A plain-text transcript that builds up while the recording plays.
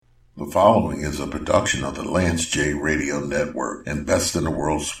The following is a production of the Lance J Radio Network and Best in the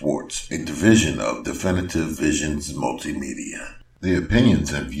World Sports, a division of Definitive Visions Multimedia. The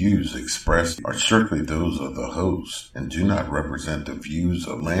opinions and views expressed are strictly those of the host and do not represent the views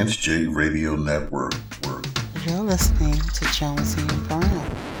of Lance J Radio Network. You're listening to Jonesy and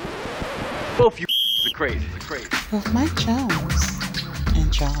Brown. Both you are crazy. With Mike Jones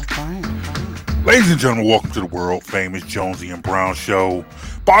and John Brown. Ladies and gentlemen, welcome to the world famous Jonesy and Brown show.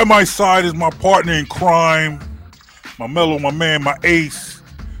 By my side is my partner in crime, my mellow, my man, my ace,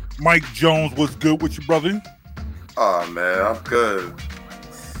 Mike Jones. What's good with you, brother? Oh, man, I'm good.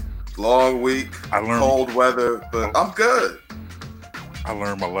 Long week, cold weather, but I'm good. I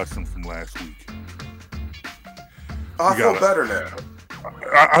learned my lesson from last week. I feel better now.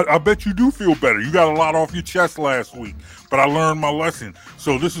 I bet you do feel better. You got a lot off your chest last week, but I learned my lesson.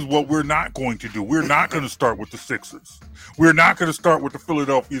 So this is what we're not going to do. We're not going to start with the Sixers. We're not going to start with the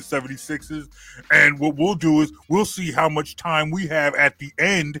Philadelphia 76ers. And what we'll do is we'll see how much time we have at the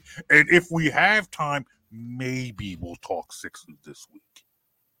end. And if we have time, maybe we'll talk Sixers this week.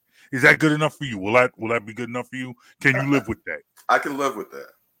 Is that good enough for you? Will that be good enough for you? Can you live with that? I can live with that.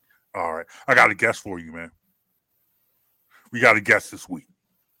 All right. I got a guest for you, man. We got a guest this week.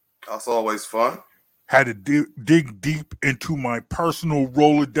 That's always fun. Had to dig deep into my personal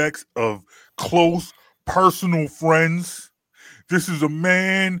Rolodex of close personal friends. This is a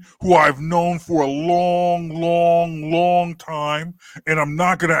man who I've known for a long time, and I'm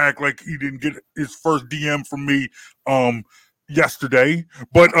not gonna act like he didn't get his first DM from me yesterday.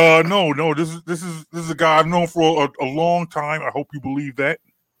 But no, this is a guy I've known for a long time. I hope you believe that.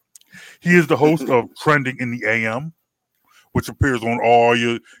 He is the host of Trending in the AM, which appears on all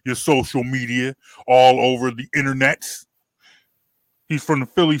your social media, all over the internet. He's from the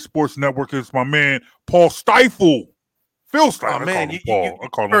Philly Sports Network. It's my man, Paul Stiefel. Phil Stiefel. Oh, man, I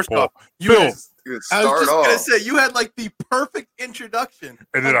call him first Paul. off, Phil. I was just going to say, you had like the perfect introduction.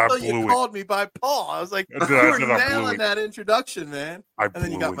 And then I blew you it. called me by Paul. I was like, you were nailing that introduction, man. And then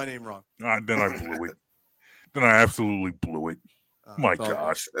you got my name wrong. Then I blew it. Then I absolutely blew it. My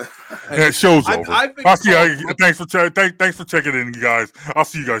gosh. Hey, show's over. I'll see you. Thanks for checking in, you guys. I'll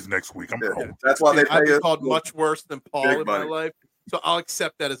see you guys next week. That's why I've been called much worse than Paul in my life, so I'll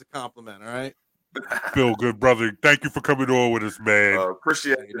accept that as a compliment, all right? Feel good, brother. Thank you for coming on with us, man.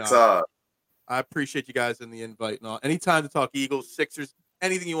 Appreciate your time. I appreciate you guys in the invite and all. Anytime to talk Eagles, Sixers,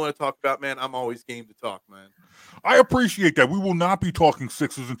 anything you want to talk about, man, I'm always game to talk, man. I appreciate that. We will not be talking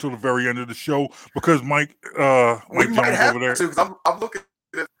Sixers until the very end of the show because Mike Jones over there. I'm looking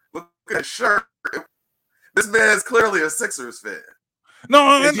at his shirt. This man is clearly a Sixers fan. No,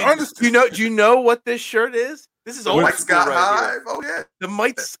 I understand. Do you know what this shirt is? This is old Mike Scott right Hive. Here. Oh yeah, the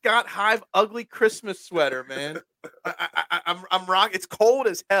Mike Scott Hive ugly Christmas sweater, man. I'm rocking. It's cold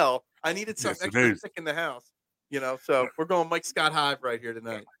as hell. I needed something extra thick in the house, So we're going Mike Scott Hive right here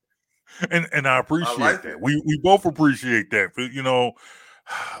tonight. And I appreciate that. We both appreciate that.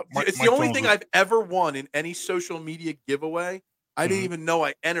 But, it's the only thing I've ever won in any social media giveaway. I didn't even know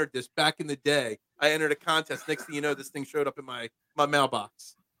I entered this back in the day. I entered a contest. Next thing you know, this thing showed up in my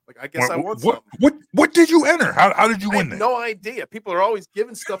mailbox. Like, I guess I won something. What did you enter? How did you win that? No idea. People are always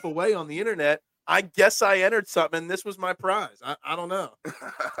giving stuff away on the internet. I guess I entered something, and this was my prize. I don't know.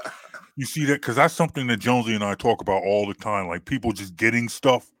 You see that? Because that's something that Jonesy and I talk about all the time. Like, people just getting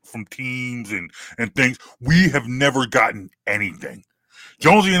stuff from teams and things. We have never gotten anything.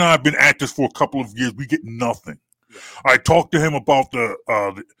 Jonesy and I have been at this for a couple of years. We get nothing. Yeah. I talked to him about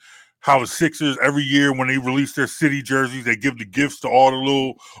how the Sixers every year when they release their city jerseys, they give the gifts to all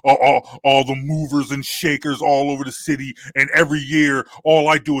the all the movers and shakers all over the city. And every year, all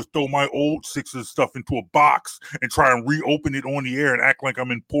I do is throw my old Sixers stuff into a box and try and reopen it on the air and act like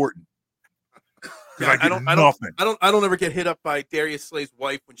I'm important. Yeah, I don't ever get hit up by Darius Slay's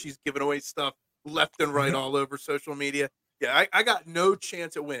wife when she's giving away stuff left and right all over social media. Yeah, I got no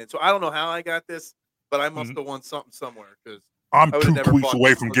chance at winning. So I don't know how I got this, but I must have won something somewhere because I'm 2 tweets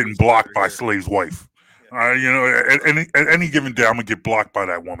away from getting blocked by Slay's wife. Yeah. At any given day, I'm gonna get blocked by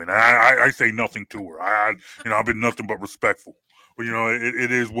that woman. I say nothing to her. I've been nothing but respectful. But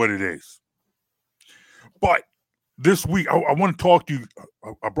it is what it is. But this week, I want to talk to you.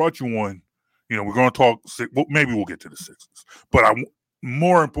 I brought you on. We're going to talk. Well, maybe we'll get to the Sixers. But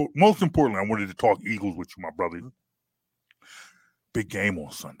most importantly, I wanted to talk Eagles with you, my brother. Big game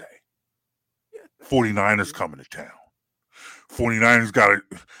on Sunday. 49ers coming to town. 49ers got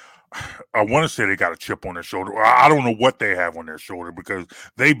I want to say they got a chip on their shoulder. I don't know what they have on their shoulder because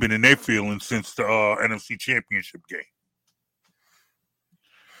they've been in their feelings since the NFC Championship game.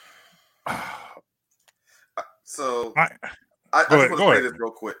 So I just want to say this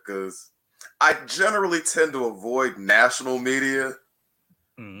real quick because I generally tend to avoid national media.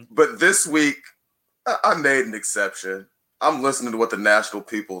 But this week, I made an exception. I'm listening to what the national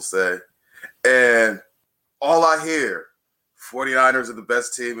people say. And all I hear, 49ers are the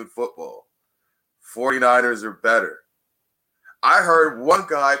best team in football. 49ers are better. I heard one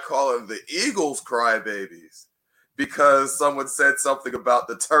guy calling the Eagles crybabies because someone said something about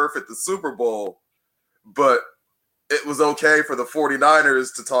the turf at the Super Bowl, but it was okay for the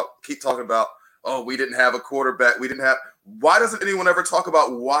 49ers to keep talking about, oh, we didn't have a quarterback. Why doesn't anyone ever talk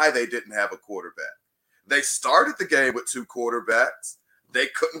about why they didn't have a quarterback? They started the game with 2 quarterbacks. They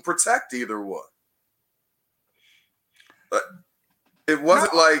couldn't protect either one. It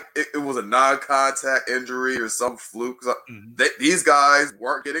wasn't like it was a non-contact injury or some fluke. These guys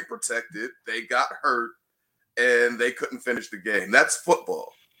weren't getting protected. They got hurt, and they couldn't finish the game. That's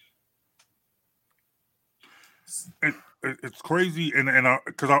football. It's crazy, and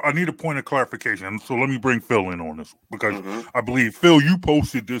because I need a point of clarification. So let me bring Phil in on this because I believe, Phil, you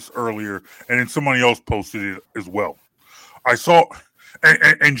posted this earlier, and then somebody else posted it as well. I saw,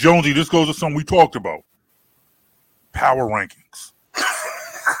 and Jonesy, this goes to something we talked about. Power rankings.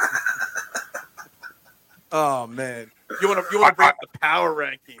 Oh man, you want to bring up the power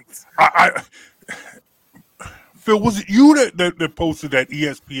rankings? Phil, was it you that posted that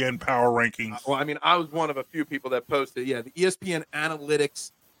ESPN power rankings? Well, I mean, I was one of a few people that posted. Yeah, the ESPN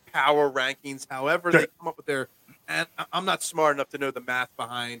analytics power rankings. However, they come up with their. And I'm not smart enough to know the math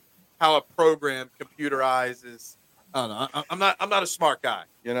behind how a program computerizes. I don't know. I'm not a smart guy.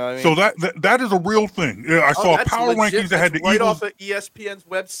 You know what I mean? So that is a real thing. Yeah, I saw power rankings that had the right Eagles. Off of ESPN's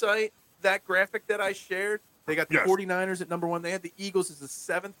website. That graphic that I shared, they got the 49ers at number 1. They had the Eagles as the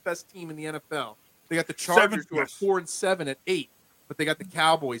 7th best team in the NFL. They got the Chargers who are 4-7 at 8, but they got the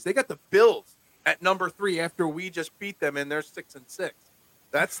Cowboys. They got the Bills at number 3 after we just beat them, and they're 6-6.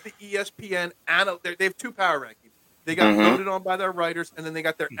 That's the ESPN. They have 2 power rankings. They got voted on by their writers, and then they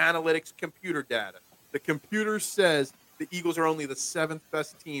got their analytics computer data. The computer says the Eagles are only the 7th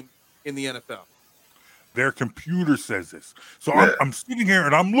best team in the NFL. Their computer says this. So I'm sitting here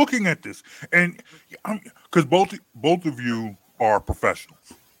and I'm looking at this, and because both of you are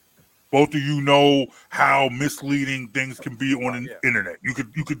professionals. Both of you know how misleading things can be on the internet. You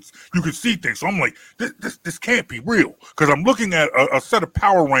could see things. So I'm like, this can't be real, because I'm looking at a set of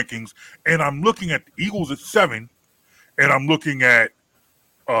power rankings, and I'm looking at the Eagles at 7, and I'm looking at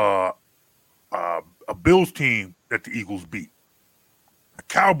a Bills team that the Eagles beat, a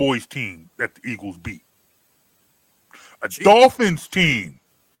Cowboys team that the Eagles beat, a Dolphins team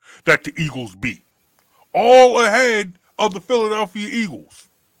that the Eagles beat, all ahead of the Philadelphia Eagles.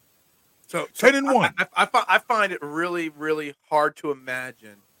 So 10-1. I find it really, really hard to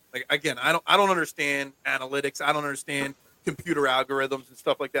imagine. Like, again, I don't understand analytics. I don't understand computer algorithms and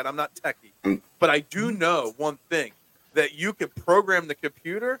stuff like that. I'm not techie, but I do know one thing, that you can program the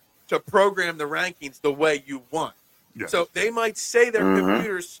computer to program the rankings the way you want. Yes. So they might say their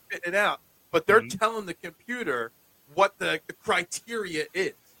computer's spitting it out, but they're telling the computer what the criteria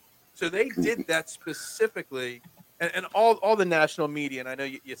is. So they did that specifically. And all the national media, and I know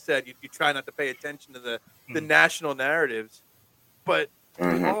you said you try not to pay attention to the national narratives, but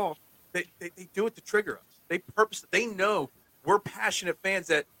they do it to trigger us. They know we're passionate fans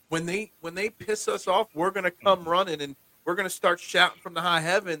that when they piss us off, we're going to come running and we're going to start shouting from the high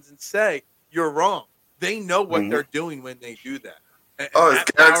heavens and say, you're wrong. They know what they're doing when they do that. And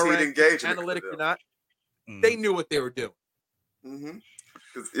it's guaranteed engagement. Analytic or not, they knew what they were doing.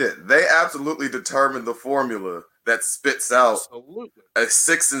 Yeah, they absolutely determined the formula that spits out a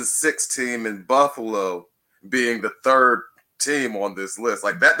 6-6 team in Buffalo being the 3rd team on this list.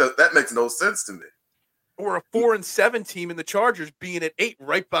 Like that makes no sense to me. Or a 4-7 team in the Chargers being at 8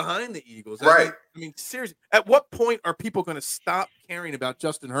 right behind the Eagles. Right. I mean, seriously, at what point are people going to stop caring about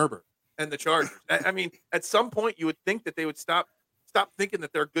Justin Herbert and the Chargers? I mean, at some point you would think that they would stop thinking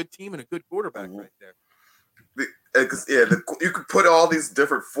that they're a good team and a good quarterback right there. You could put all these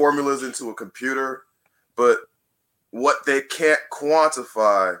different formulas into a computer, but what they can't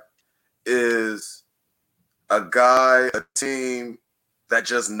quantify is a team that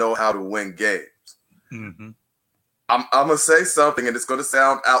just know how to win games. I'm going to say something, and it's going to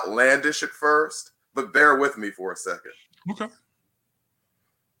sound outlandish at first, but bear with me for a second. Okay.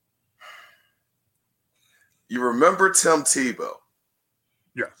 You remember Tim Tebow?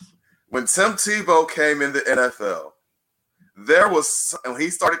 Yes. When Tim Tebow came in the NFL, and he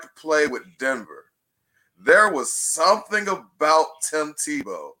started to play with Denver, there was something about Tim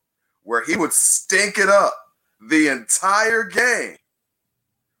Tebow where he would stink it up the entire game.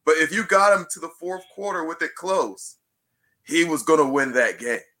 But if you got him to the 4th quarter with it close, he was going to win that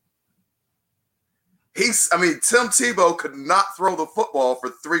game. Tim Tebow could not throw the football for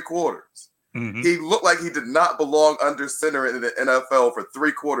 3 quarters. Mm-hmm. He looked like he did not belong under center in the NFL for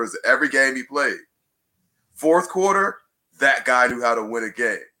 3 quarters of every game he played. 4th quarter, that guy knew how to win a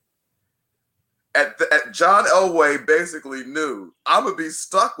game. John Elway basically knew, I'm going to be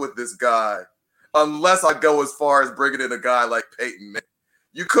stuck with this guy unless I go as far as bringing in a guy like Peyton Manning.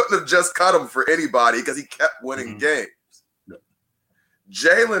 You couldn't have just cut him for anybody because he kept winning games. No.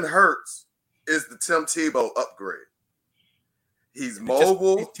 Jalen Hurts is the Tim Tebow upgrade. He's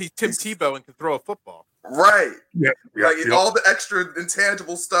mobile. He's Tim Tebow and can throw a football. Right. All the extra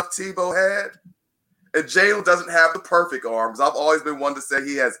intangible stuff Tebow had. And Jalen doesn't have the perfect arms. I've always been one to say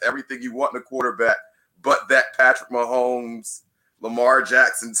he has everything you want in a quarterback, but that Patrick Mahomes, Lamar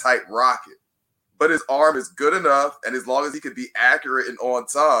Jackson type rocket. But his arm is good enough, and as long as he can be accurate and on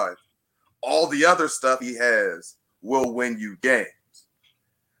time, all the other stuff he has will win you games.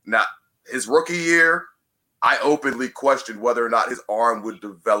 Now, his rookie year, I openly questioned whether or not his arm would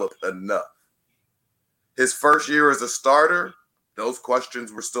develop enough. His first year as a starter, those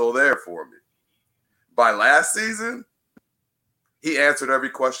questions were still there for me. By last season, he answered every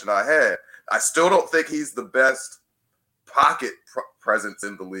question I had. I still don't think he's the best pocket presence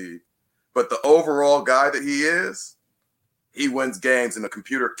in the league. But the overall guy that he is, he wins games, and the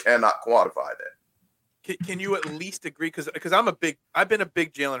computer cannot quantify that. Can you at least agree? Because I've been a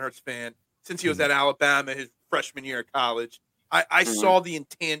big Jalen Hurts fan since he was at Alabama his freshman year of college. I saw the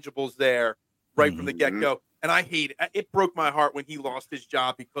intangibles there right from the get-go, and I hate it. It broke my heart when he lost his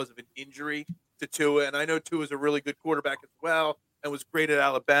job because of an injury to Tua, and I know Tua is a really good quarterback as well and was great at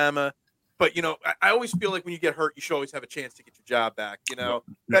Alabama. But, I always feel like when you get hurt, you should always have a chance to get your job back,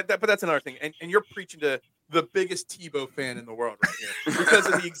 But that's another thing. And you're preaching to the biggest Tebow fan in the world right here because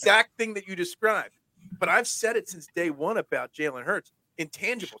of the exact thing that you described. But I've said it since day one about Jalen Hurts.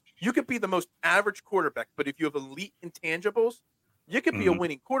 Intangibles. You could be the most average quarterback, but if you have elite intangibles, you could be a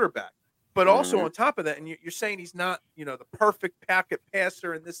winning quarterback. But also on top of that, and you're saying he's not, the perfect packet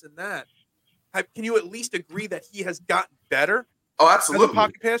passer and this and that. Can you at least agree that he has gotten better? Oh, absolutely. As a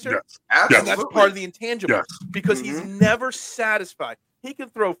pocket passer? Yes. Absolutely. And that's part of the intangible because he's never satisfied. He can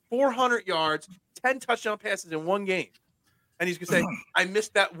throw 400 yards, 10 touchdown passes in one game. And he's going to say, I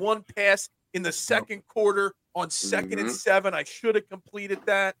missed that one pass in the second quarter on 2nd and 7. I should have completed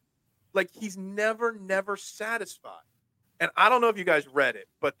that. Like, he's never satisfied. And I don't know if you guys read it,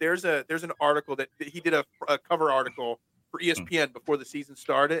 but there's an article that he did a cover article for ESPN before the season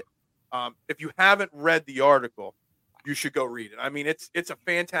started. If you haven't read the article, you should go read it. I mean, it's a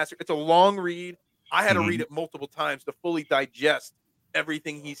fantastic, it's a long read. I had to read it multiple times to fully digest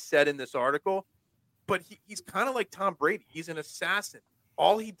everything he said in this article. But he's kind of like Tom Brady. He's an assassin.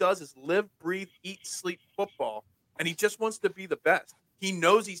 All he does is live, breathe, eat, sleep football, and he just wants to be the best. He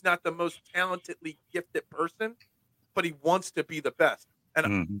knows he's not the most talentedly gifted person, but he wants to be the best.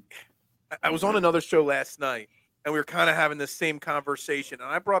 And I was on another show last night, and we were kind of having the same conversation, and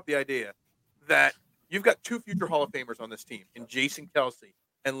I brought the idea that you've got 2 future Hall of Famers on this team, in Jason Kelce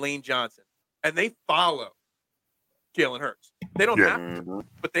and Lane Johnson, and they follow Jalen Hurts. They don't have to,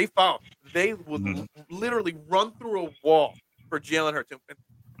 but they follow. They will literally run through a wall for Jalen Hurts. And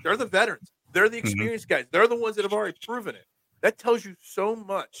they're the veterans. They're the experienced guys. They're the ones that have already proven it. That tells you so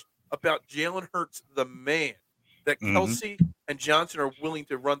much about Jalen Hurts, the man, that Kelce and Johnson are willing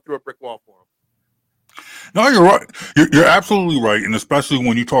to run through a brick wall for him. No, you're right. You're absolutely right. And especially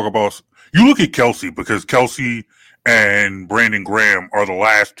when you talk about, you look at Kelce, because Kelce and Brandon Graham are the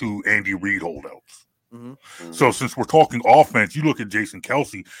last 2 Andy Reid holdouts. So since we're talking offense, you look at Jason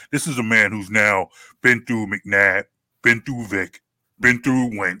Kelce. This is a man who's now been through McNabb, been through Vic, been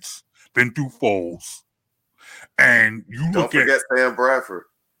through Wentz, been through Foles. And you look Don't forget Sam Bradford.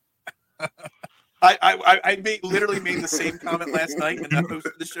 I literally made the same comment last night, and I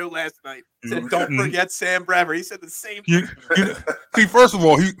hosted the show last night. Said, "Don't forget Sam Bradford." He said the same thing. See, first of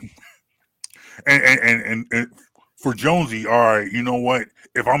all, he and for Jonesy, all right, you know what?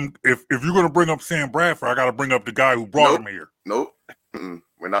 If you're going to bring up Sam Bradford, I got to bring up the guy who brought him here. Nope.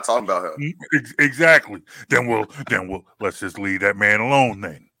 We're not talking about him. Exactly. Then we'll let's just leave that man alone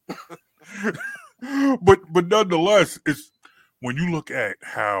then. But nonetheless, it's when you look at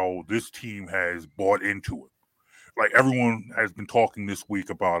how this team has bought into it. Like, everyone has been talking this week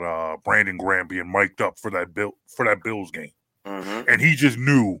about Brandon Graham being mic'd up for that Bills game. And he just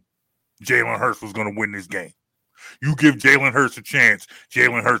knew Jalen Hurts was going to win this game. You give Jalen Hurts a chance,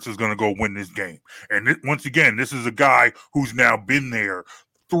 Jalen Hurts is going to go win this game. And once again, this is a guy who's now been there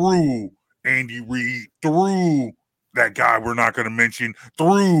through Andy Reid, through that guy we're not going to mention,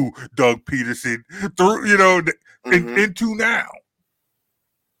 through Doug Peterson, through, into now.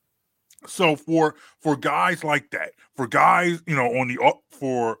 So for guys like that, for guys, on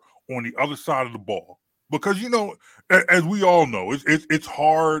the other side of the ball, because as we all know, it's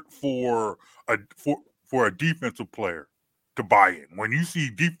hard for a defensive player to buy in. When you see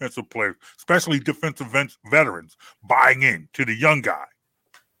defensive players, especially defensive veterans, buying in to the young guy,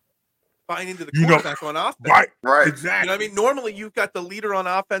 buying into the quarterback on offense, right? Exactly. You know what I mean? Normally, you've got the leader on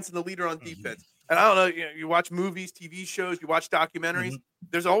offense and the leader on defense. And I don't know, you watch movies, TV shows, you watch documentaries.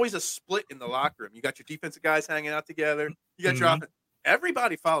 There's always a split in the locker room. You got your defensive guys hanging out together. You got your offense.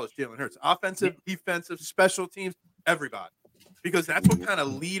 Everybody follows Jalen Hurts. Offensive, defensive, special teams, everybody. Because that's what kind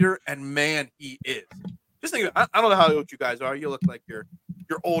of leader and man he is. Just think, I don't know how old you guys are. You look like you're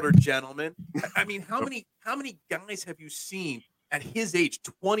older gentlemen. I mean, how many guys have you seen at his age,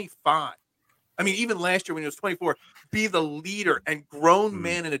 25? I mean, even last year when he was 24, be the leader and grown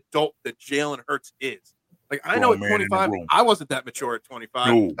man and adult that Jalen Hurts is. Like, I know at 25, I wasn't that mature at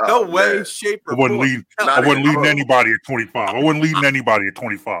 25. No way, shape, or form. I wasn't leading anybody at 25. I wasn't leading anybody at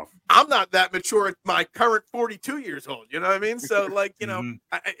 25. I'm not that mature at my current 42 years old. You know what I mean? So, like,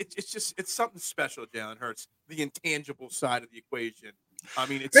 it's something special, Jalen Hurts, the intangible side of the equation. I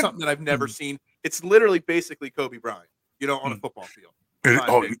mean, it's something that I've never seen. It's literally basically Kobe Bryant, on a football field. That's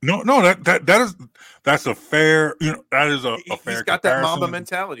a fair, that is a fair. He's got that Mamba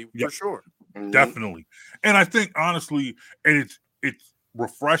mentality for sure. Definitely. And I think honestly, it's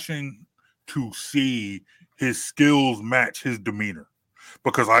refreshing to see his skills match his demeanor,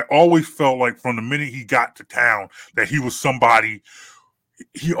 because I always felt like from the minute he got to town that he was somebody.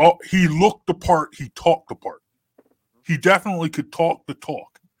 He looked the part. He talked the part. He definitely could talk the talk.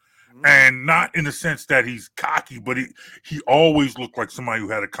 And not in the sense that he's cocky, but he always looked like somebody who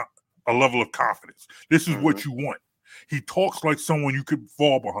had a level of confidence. This is what you want. He talks like someone you could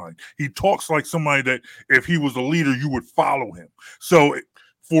fall behind. He talks like somebody that if he was a leader, you would follow him. So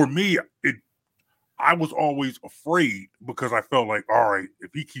for me, I was always afraid, because I felt like, all right, if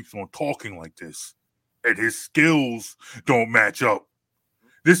he keeps on talking like this and his skills don't match up,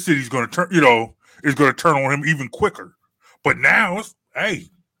 this city's going to turn, is going to turn on him even quicker. But now it's, hey,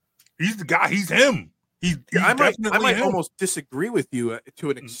 he's the guy. He's him. I might almost disagree with you to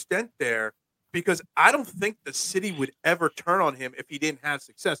an extent there, because I don't think the city would ever turn on him if he didn't have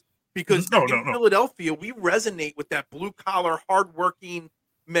success. Because in Philadelphia, we resonate with that blue-collar, hardworking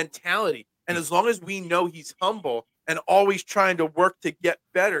mentality. And as long as we know he's humble and always trying to work to get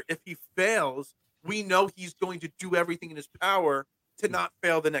better, if he fails, we know he's going to do everything in his power to not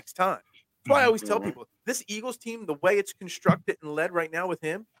fail the next time. That's why I always tell people, this Eagles team, the way it's constructed and led right now with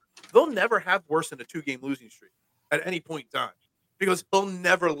him, they'll never have worse than a 2-game losing streak at any point in time, because he'll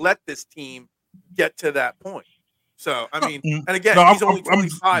never let this team get to that point. So, I mean, and again, he's only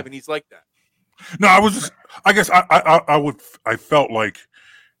 25 and he's like that. No, I guess I felt like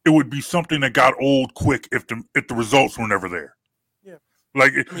it would be something that got old quick if the results were never there. Yeah.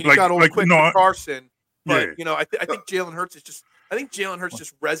 It got old quick with Carson, but I think Jalen Hurts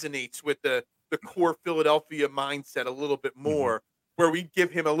just resonates with the core Philadelphia mindset a little bit more, where we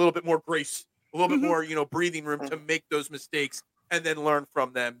give him a little bit more grace, a little bit more, breathing room to make those mistakes and then learn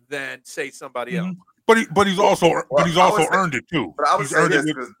from them than say somebody else. But he's also earned it too. But I would say this,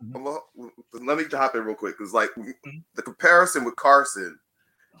 let me hop in real quick, because the comparison with Carson,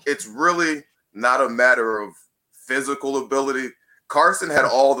 it's really not a matter of physical ability. Carson had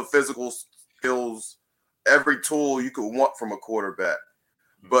all the physical skills, every tool you could want from a quarterback,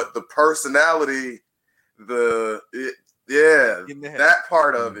 but the personality, that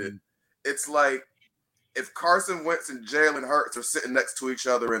part of it, it's like if Carson Wentz and Jalen Hurts are sitting next to each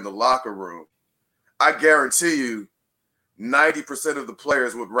other in the locker room, I guarantee you 90% of the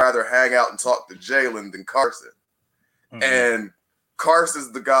players would rather hang out and talk to Jalen than Carson. And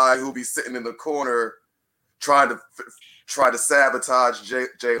Carson's the guy who'll be sitting in the corner trying to sabotage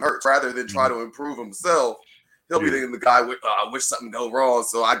Jalen Hurts rather than try to improve himself. He'll be the guy with, I wish something go wrong,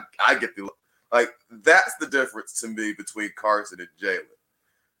 so I get the that's the difference to me between Carson and Jalen.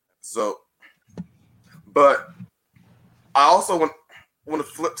 So, but I also want to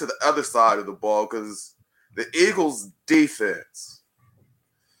flip to the other side of the ball, because the Eagles' defense,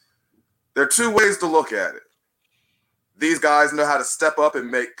 there are two ways to look at it. These guys know how to step up and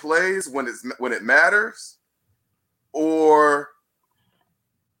make plays when it matters, or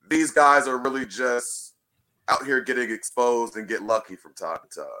these guys are really just out here getting exposed and get lucky from time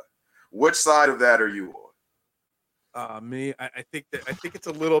to time. Which side of that are you on? Me, I think it's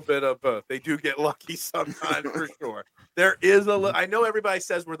a little bit of both. They do get lucky sometimes for sure. There is I know everybody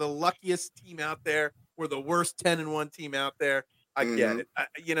says we're the luckiest team out there. We're the worst 10-1 team out there. I get it.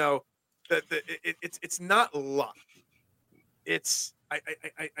 It's not luck. It's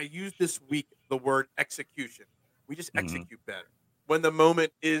I used this week the word execution. We just execute better when the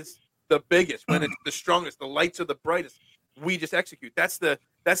moment is the biggest, when it's the strongest, the lights are the brightest. We just execute. That's the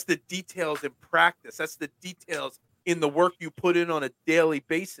details in practice. That's the details in the work you put in on a daily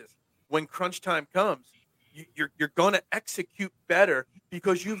basis. When crunch time comes, you're going to execute better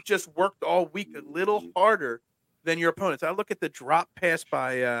because you've just worked all week a little harder than your opponents. I look at the drop pass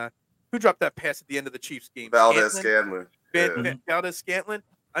by who dropped that pass at the end of the Chiefs game? Valdez-Scantling. Valdez-Scantling.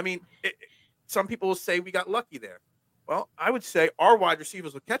 I mean, some people will say we got lucky there. Well, I would say our wide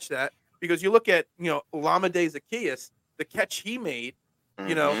receivers will catch that because you look at, Olamide Zaccheaus, the catch he made,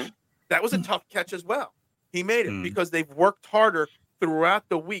 that was a tough catch as well. He made it because they've worked harder throughout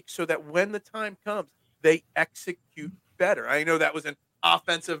the week so that when the time comes, they execute better. I know that was an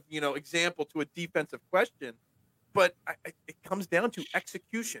offensive, example to a defensive question, but it comes down to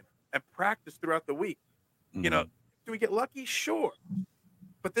execution and practice throughout the week. Do we get lucky? Sure.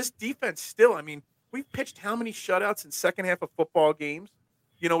 But this defense still, I mean, we've pitched how many shutouts in second half of football games?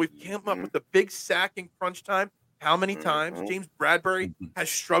 We've came up with the big sack in crunch time. How many times? James Bradbury has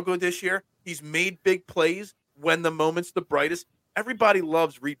struggled this year. He's made big plays when the moment's the brightest. Everybody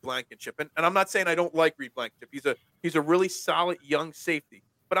loves Reed Blankenship. And I'm not saying I don't like Reed Blankenship. He's a really solid young safety.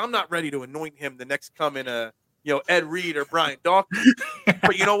 But I'm not ready to anoint him the next coming Ed Reed or Brian Dawkins.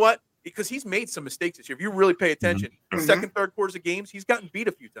 But you know what? Because he's made some mistakes this year. If you really pay attention, second, third quarters of games, he's gotten beat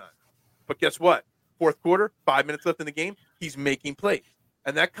a few times. But guess what? Fourth quarter, 5 minutes left in the game, he's making plays.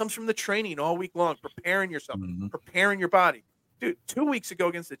 And that comes from the training all week long, preparing yourself, preparing your body. Dude, 2 weeks ago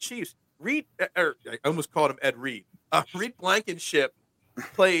against the Chiefs, I almost called him Ed Reed. Reed Blankenship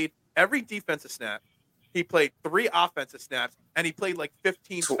played every defensive snap. He played 3 offensive snaps, and he played like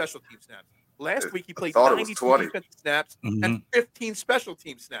 15 special team snaps. Last week, he played 92 defensive snaps and 15 special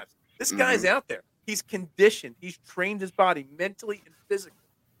team snaps. This guy's out there. He's conditioned. He's trained his body mentally and physically.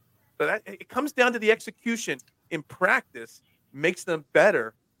 So it comes down to the execution in practice makes them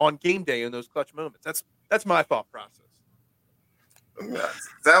better on game day in those clutch moments. That's my thought process.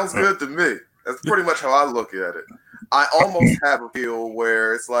 Sounds good to me. That's pretty much how I look at it. I almost have a feel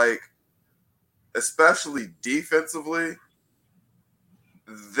where it's like, especially defensively,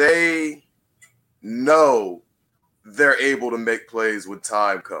 they know they're able to make plays when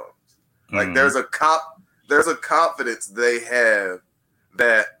time comes. Like there's a confidence they have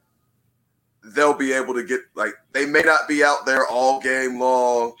that they'll be able to get, like, they may not be out there all game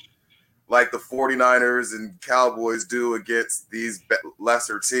long like the 49ers and Cowboys do against these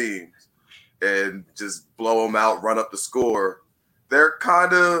lesser teams and just blow them out, run up the score. They're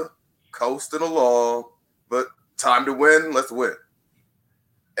kind of coasting along, but time to win, let's win.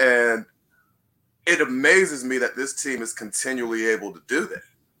 And it amazes me that this team is continually able to do that.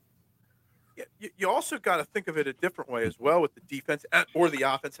 Yeah, you also got to think of it a different way as well with the defense or the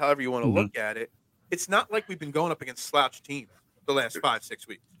offense, however you want to look at it. It's not like we've been going up against slouch teams the last 5-6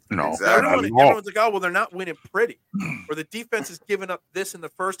 weeks. No, exactly. Everyone's like, oh, well, they're not winning pretty. Or the defense is giving up this in the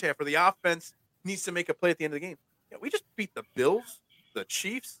first half, or the offense needs to make a play at the end of the game. Yeah, we just beat the Bills, the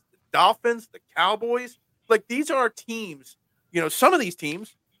Chiefs, the Dolphins, the Cowboys. Like, these are teams, some of these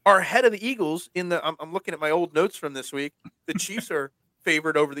teams are ahead of the Eagles in the I'm looking at my old notes from this week. The Chiefs are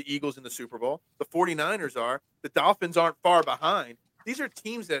favored over the Eagles in the Super Bowl. The 49ers are. The Dolphins aren't far behind. These are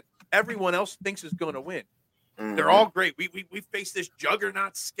teams that everyone else thinks is going to win. They're all great. We face this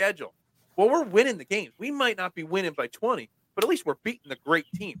juggernaut schedule. Well, we're winning the games. We might not be winning by 20, but at least we're beating the great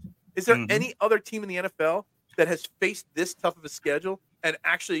teams. Is there any other team in the NFL that has faced this tough of a schedule and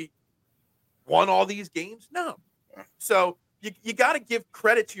actually won all these games? No. So you got to give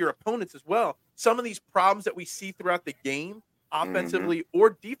credit to your opponents as well. Some of these problems that we see throughout the game, offensively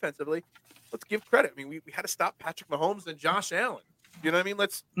or defensively, let's give credit. I mean, we had to stop Patrick Mahomes and Josh Allen. You know what I mean?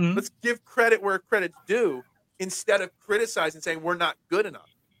 Let's give credit where credit's due instead of criticizing and saying we're not good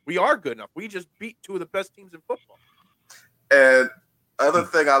enough. We are good enough. We just beat 2 of the best teams in football. And other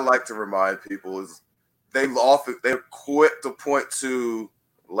thing I like to remind people is they're quick to point to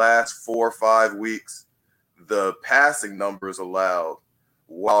last 4 or 5 weeks the passing numbers allowed.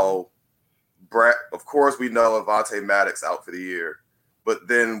 While of course we know Avonte Maddox out for the year, but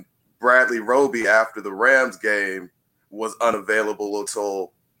then Bradley Roby after the Rams game was unavailable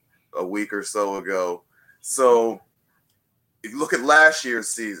until a week or so ago. So if you look at last year's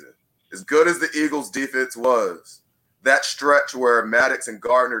season, as good as the Eagles defense was, that stretch where Maddox and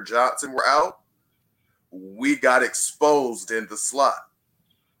Gardner Johnson were out, we got exposed in the slot.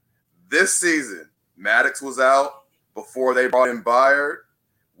 This season, Maddox was out before they brought in Byard.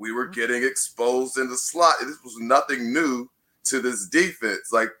 We were getting exposed in the slot. This was nothing new to this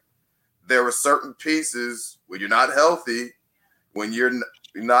defense. Like, there were certain pieces when you're not healthy, when you're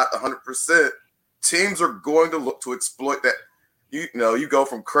not 100%, teams are going to look to exploit that. You know, you go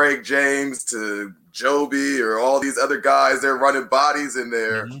from Craig James to Joby or all these other guys, they're running bodies in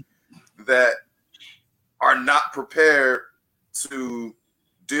there that are not prepared to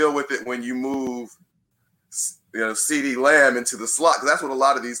deal with it when you move, CeeDee Lamb into the slot. Because that's what a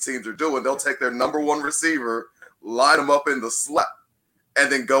lot of these teams are doing. They'll take their number one receiver, line him up in the slot,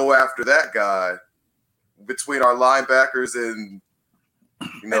 and then go after that guy between our linebackers and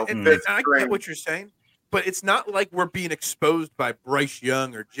I get what you're saying, but it's not like we're being exposed by Bryce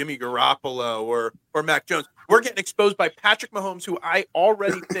Young or Jimmy Garoppolo or Mac Jones. We're getting exposed by Patrick Mahomes, who I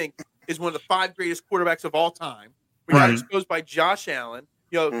already think is one of the 5 greatest quarterbacks of all time. We got exposed by Josh Allen,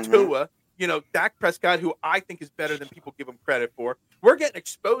 Tua, Dak Prescott, who I think is better than people give him credit for. We're getting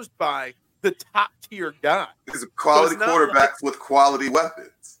exposed by the top tier guy. These are quality quarterbacks with quality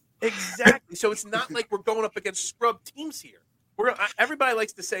weapons. Exactly. So it's not like we're going up against scrub teams here. Everybody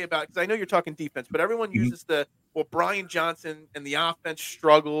likes to say about, because I know you're talking defense, but everyone uses Brian Johnson and the offense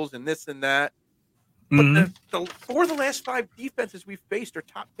struggles and this and that. But for the last 5 defenses we faced are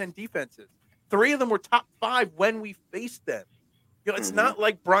top 10 defenses. 3 of them were top 5 when we faced them. It's not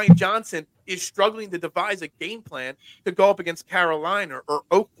like Brian Johnson is struggling to devise a game plan to go up against Carolina or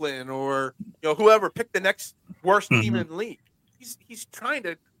Oakland or whoever. Pick the next worst team in the league. He's trying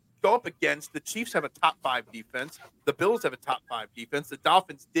to go up against. The Chiefs have a top 5 defense. The Bills have a top 5 defense. The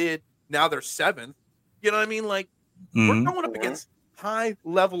Dolphins did. Now they're 7th. You know what I mean? Like, we're going up against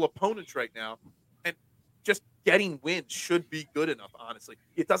high-level opponents right now, and just getting wins should be good enough, honestly.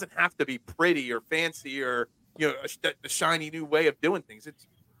 It doesn't have to be pretty or fancy or, a shiny new way of doing things. It's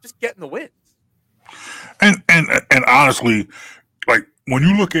just getting the wins. And honestly, like, when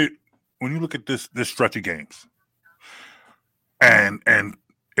you look at this stretch of games, and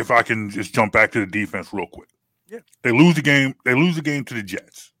if I can just jump back to the defense real quick. Yeah. They lose the game to the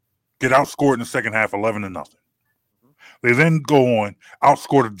Jets. Get outscored in the second half 11-0. They then go on,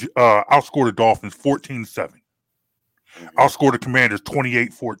 outscore the Dolphins 14-7. Outscore the Commanders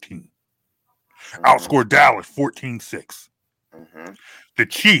 28-14. Outscore Dallas 14-6. The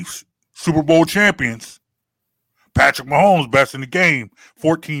Chiefs, Super Bowl champions, Patrick Mahomes best in the game,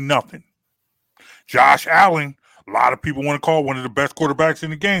 14-0. Josh Allen, a lot of people want to call one of the best quarterbacks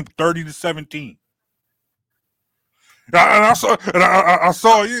in the game, 30-17. And I saw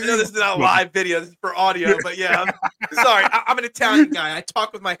you. I know this is not a live video; this is for audio. But yeah, I'm sorry. I'm an Italian guy. I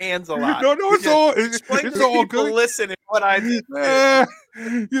talk with my hands a lot. No, it's all. It's all good. Listen to what I do.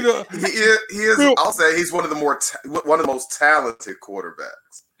 He is. I'll say he's one of the most talented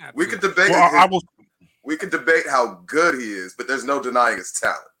quarterbacks. Absolutely. We could debate. We could debate how good he is, but there's no denying his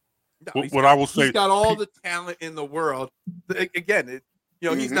talent. No, what I will say, he's got all the talent in the world. Again,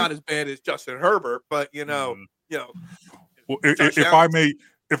 he's not as bad as Justin Herbert, but well,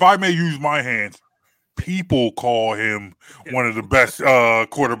 if I may use my hands, people call him one of the best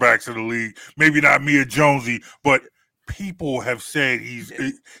quarterbacks in the league. Maybe not me or Jonesy, but people have said he's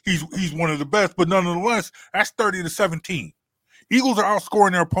one of the best. But nonetheless, that's 30-17. Eagles are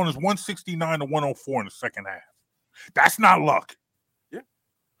outscoring their opponents 169-104 in the second half. That's not luck.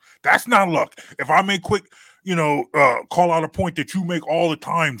 That's not luck. If I may quick, call out a point that you make all the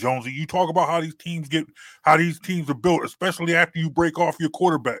time, Jonesy. You talk about how these teams are built, especially after you break off your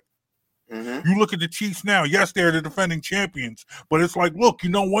quarterback. You look at the Chiefs now. Yes, they're the defending champions, but it's like, look, you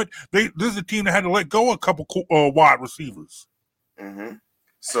know what? This is a team that had to let go of a couple wide receivers.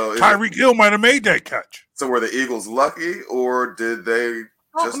 So Tyreek Hill might have made that catch. So were the Eagles lucky, or did they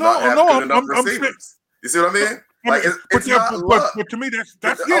not have good enough receivers? You see what I mean? Like it's not luck. But to me, that's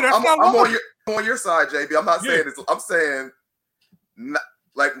not luck. I'm on your side, JB. I'm not saying it's. I'm saying,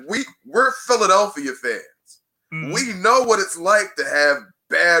 like we're Philadelphia fans. We know what it's like to have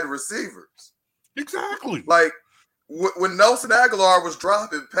bad receivers. Exactly. Like when Nelson Aguilar was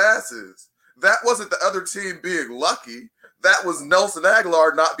dropping passes, that wasn't the other team being lucky. That was Nelson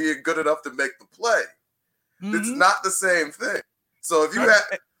Aguilar not being good enough to make the play. It's not the same thing. So if you have.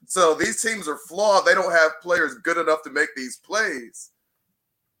 So these teams are flawed. They don't have players good enough to make these plays.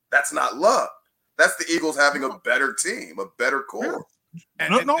 That's not luck. That's the Eagles having a better team, a better core.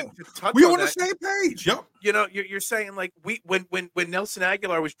 We on the same page. Yep. You're saying like when Nelson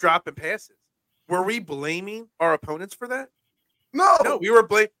Aguilar was dropping passes, were we blaming our opponents for that? No, we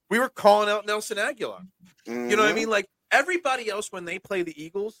were calling out Nelson Aguilar. You know what I mean? Like everybody else when they play the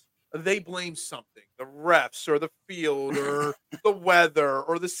Eagles, they blame something, the refs or the field or the weather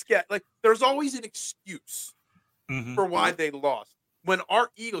or the sketch. Like there's always an excuse for why they lost. When our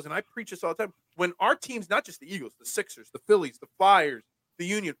Eagles, and I preach this all the time, when our teams, not just the Eagles, the Sixers, the Phillies, the Flyers, the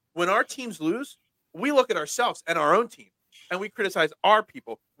union. When our teams lose, we look at ourselves and our own team, and we criticize our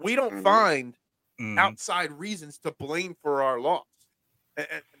people. We don't find outside reasons to blame for our loss. And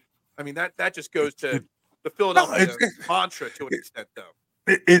I mean, that just goes to the Philadelphia mantra to an extent, though.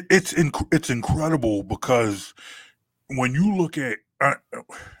 It's incredible because when you look at,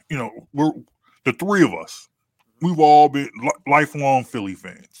 we're the three of us, we've all been lifelong Philly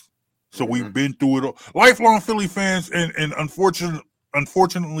fans. So we've been through it all. Lifelong Philly fans, and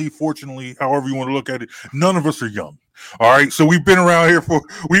unfortunately, fortunately, however you want to look at it, none of us are young. All right. So we've been around here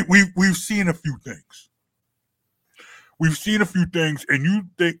we've seen a few things. We've seen a few things, and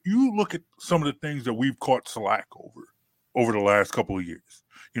you look at some of the things that we've caught slack over the last couple of years.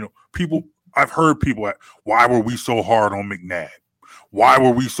 I've heard people why were we so hard on McNabb? Why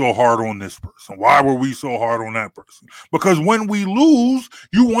were we so hard on this person? Why were we so hard on that person? Because when we lose,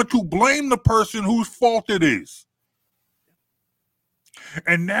 you want to blame the person whose fault it is.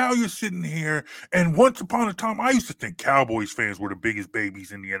 And now you're sitting here, and once upon a time, I used to think Cowboys fans were the biggest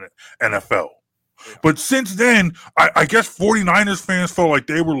babies in the NFL. Yeah. But since then, I guess 49ers fans felt like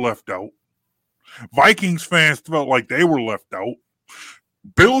they were left out. Vikings fans felt like they were left out.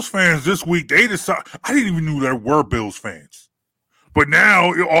 Bills fans this week, they decided, I didn't even know there were Bills fans. But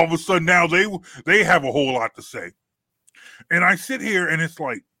now, all of a sudden, now they have a whole lot to say. And I sit here, and it's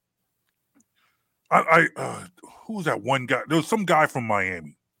like, who's that one guy? There was some guy from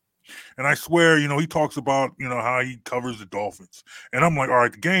Miami. And I swear, he talks about, how he covers the Dolphins. And I'm like, all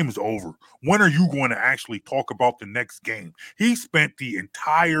right, the game is over. When are you going to actually talk about the next game? He spent the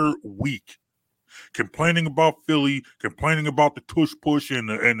entire week complaining about Philly, complaining about the tush push and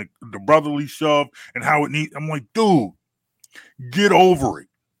the brotherly shove and how it needs. I'm like, dude, get over it.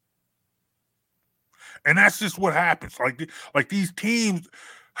 And that's just what happens. Like these teams,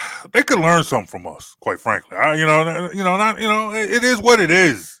 they could learn something from us, quite frankly. It is what it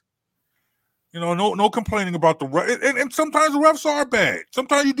is. No complaining about the refs. And sometimes the refs are bad.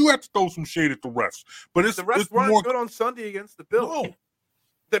 Sometimes you do have to throw some shade at the refs. But the refs weren't good on Sunday against the Bills. No.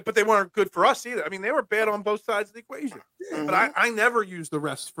 But they weren't good for us either. I mean, they were bad on both sides of the equation. Mm-hmm. But I never use the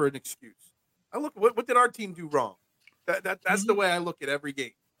refs for an excuse. I look, what did our team do wrong? That's the way I look at every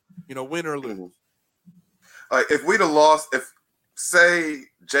game. Win or lose. If we'd have lost, if say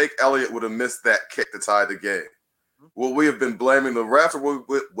Jake Elliott would have missed that kick to tie the game, would we have been blaming the refs, or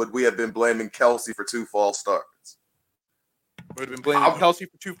would we have been blaming Kelsey for 2 false starts? We would have been blaming Kelsey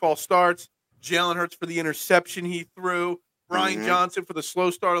for 2 false starts, Jalen Hurts for the interception he threw, Brian Johnson for the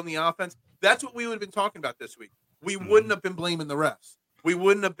slow start on the offense. That's what we would have been talking about this week. We wouldn't have been blaming the refs. We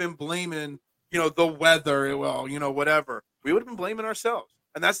wouldn't have been blaming, the weather, whatever. We would have been blaming ourselves.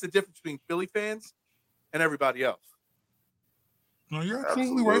 And that's the difference between Philly fans and everybody else. No, you're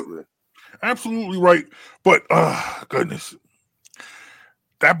absolutely right. Absolutely right. But, goodness,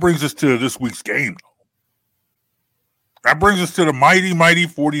 that brings us to this week's game. That brings us to the mighty, mighty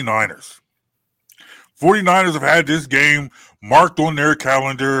 49ers. 49ers have had this game marked on their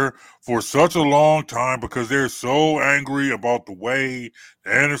calendar for such a long time because they're so angry about the way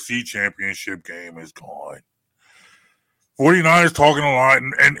the NFC Championship game is going. 49ers talking a lot,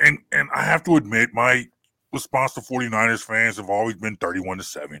 and I have to admit, my response to 49ers fans have always been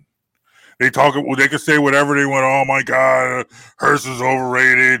 31-7. They can say whatever they want. Oh my God, Hurts is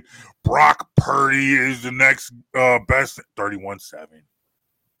overrated. Brock Purdy is the next best. 31-7.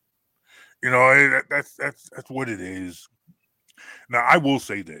 That's what it is. Now I will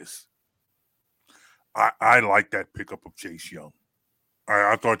say this. I like that pickup of Chase Young.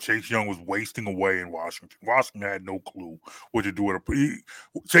 I thought Chase Young was wasting away in Washington. Washington had no clue what to do with it.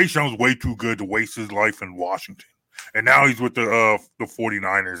 Chase Young's way too good to waste his life in Washington, and now he's with the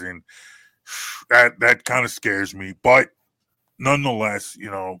 49ers, and that kind of scares me. But nonetheless,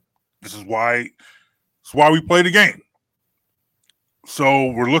 this is why we play the game.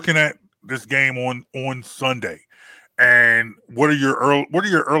 So we're looking at this game on Sunday. And what are your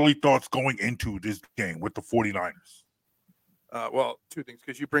early thoughts going into this game with the 49ers? Well, 2 things,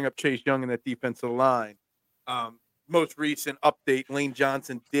 because you bring up Chase Young in that defensive line. Most recent update, Lane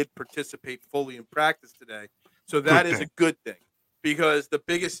Johnson did participate fully in practice today. So that is a good thing, because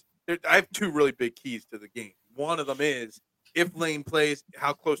I have 2 really big keys to the game. One of them is, if Lane plays,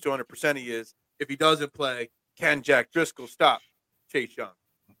 how close to 100% he is. If he doesn't play, can Jack Driscoll stop Chase Young?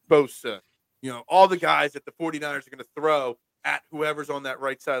 Bosa, all the guys that the 49ers are going to throw at whoever's on that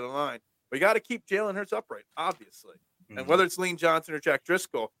right side of the line. But you got to keep Jalen Hurts upright, obviously. Mm-hmm. And whether it's Lane Johnson or Jack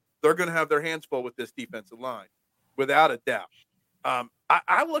Driscoll, they're going to have their hands full with this defensive line, without a doubt.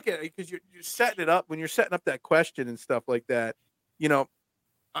 I look at it because you're setting it up. When you're setting up that question and stuff like that, I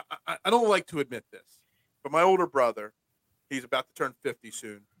don't like to admit this, but my older brother, He's about to turn 50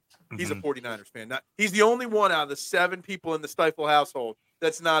 soon. He's a 49ers fan. He's the only one out of the 7 people in the Stiefel household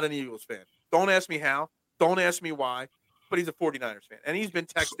that's not an Eagles fan. Don't ask me how. Don't ask me why. But he's a 49ers fan. And he's been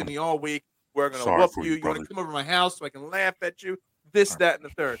texting me all week. We're going to whoop you. You want to come over to my house so I can laugh at you? This, that, and the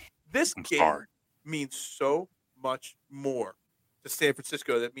third. This game means so much more to San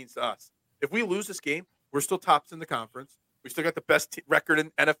Francisco than it means to us. If we lose this game, we're still tops in the conference. We still got the best record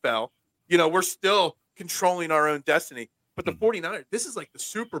in NFL. We're still controlling our own destiny. But the 49ers, this is like the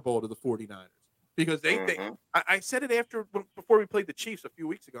Super Bowl to the 49ers because I said it before we played the Chiefs a few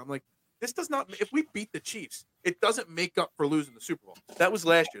weeks ago. I'm like, this does not, if we beat the Chiefs, it doesn't make up for losing the Super Bowl. That was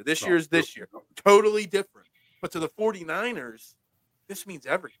last year. This year is this year. Totally different. But to the 49ers, this means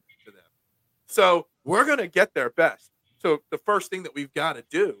everything to them. So we're going to get their best. So the first thing that we've got to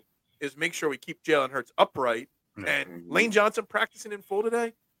do is make sure we keep Jalen Hurts upright. And Lane Johnson practicing in full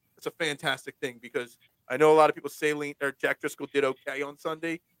today, it's a fantastic thing because I know a lot of people say Jack Driscoll did okay on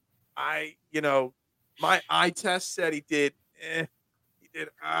Sunday. My eye test said he did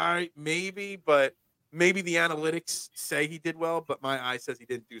maybe, but maybe the analytics say he did well, but my eye says he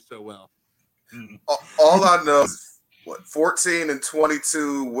didn't do so well. All I know is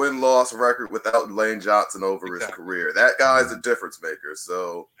 14-22 win-loss record without Lane Johnson over his career. That guy's a difference maker.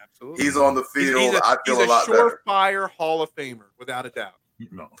 So he's on the field. I feel a lot better. He's a surefire Hall of Famer, without a doubt.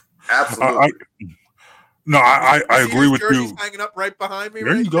 No, absolutely. I agree with you. He's hanging up right behind me.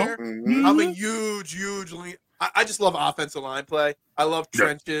 There you go. Mm-hmm. I'm a huge lean. I just love offensive line play. I love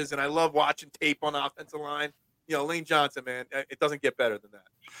trenches, and I love watching tape on offensive line. Lane Johnson, man, it doesn't get better than that.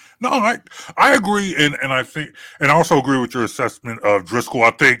 No, I agree, and I think, and I also agree with your assessment of Driscoll.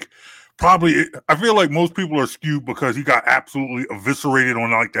 I think I feel like most people are skewed because he got absolutely eviscerated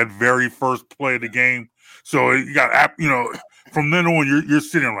on like that very first play of the game. So you got, from then on, you're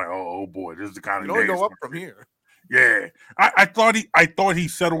sitting like, oh boy, this is the kind of game. Go up from here. Yeah, I thought he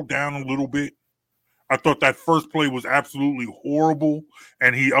settled down a little bit. I thought that first play was absolutely horrible,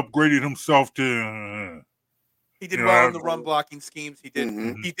 and he upgraded himself to. He did well in the run blocking schemes. He did.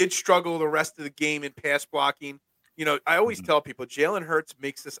 Mm-hmm. He did struggle the rest of the game in pass blocking. I always tell people Jalen Hurts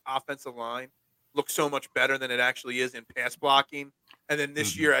makes this offensive line look so much better than it actually is in pass blocking. And then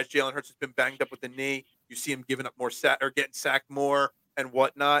this year, as Jalen Hurts has been banged up with the knee, you see him giving up more or getting sacked more and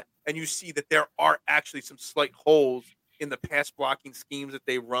whatnot. And you see that there are actually some slight holes in the pass blocking schemes that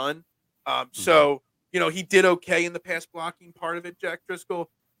they run. So he did okay in the pass blocking part of it, Jack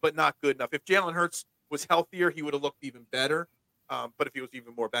Driscoll, but not good enough. If Jalen Hurts was healthier, he would have looked even better. But if he was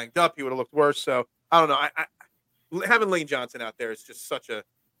even more banged up, he would have looked worse. So I don't know. Having Lane Johnson out there is just such a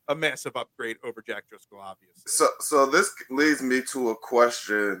massive upgrade over Jack Driscoll, obviously. So this leads me to a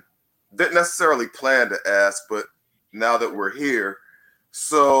question. Didn't necessarily plan to ask, but now that we're here,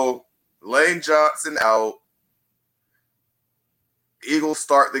 so Lane Johnson out. Eagles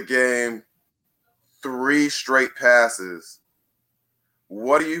start the game, 3 straight passes.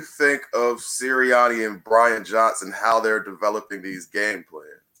 What do you think of Sirianni and Brian Johnson, how they're developing these game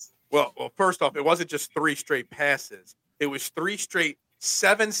plans? Well, first off, it wasn't just 3 straight passes. It was 3 straight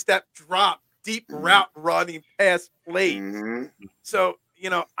 7-step drop, deep route running pass plays. Mm-hmm. So,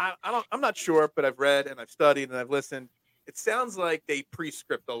 I'm not sure, but I've read and I've studied and I've listened. It sounds like they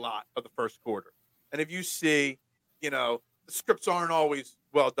pre-script a lot of the first quarter. And if you see, the scripts aren't always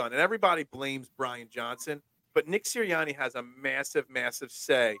well done. And everybody blames Brian Johnson. But Nick Sirianni has a massive, massive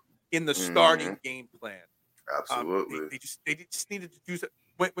say in the starting game plan. Absolutely. They just needed to do so.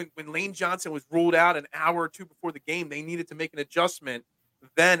 When Lane Johnson was ruled out an hour or two before the game, they needed to make an adjustment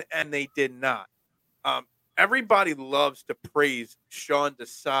then, and they did not. Everybody loves to praise Sean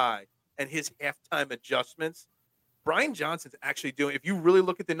Desai and his halftime adjustments. Brian Johnson's actually doing, if you really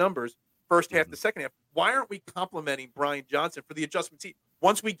look at the numbers, first half to second half, why aren't we complimenting Brian Johnson for the adjustments?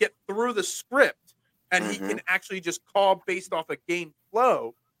 Once we get through the script, and he can actually just call based off a game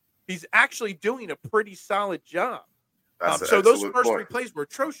flow, he's actually doing a pretty solid job. So those first 3 plays were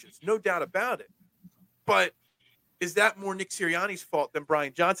atrocious, no doubt about it. But is that more Nick Sirianni's fault than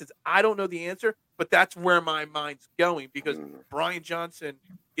Brian Johnson's? I don't know the answer, but that's where my mind's going because Brian Johnson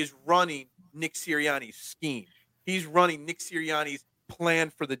is running Nick Sirianni's scheme. He's running Nick Sirianni's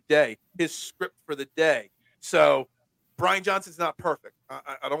plan for the day, his script for the day. So Brian Johnson's not perfect.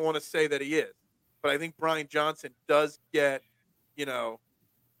 I don't want to say that he is. But I think Brian Johnson does get, a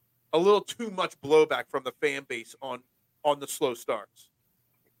little too much blowback from the fan base on the slow starts.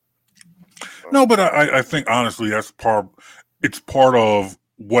 No, but I think honestly that's part of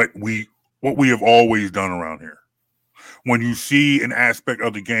what we have always done around here. When you see an aspect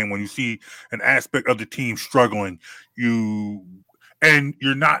of the game, when you see an aspect of the team struggling, you're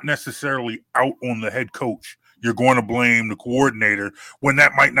not necessarily out on the head coach. you're going to blame the coordinator when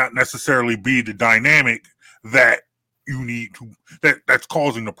that might not necessarily be the dynamic that you need to that's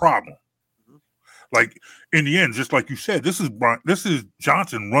causing the problem. Like in the end, just like you said, this is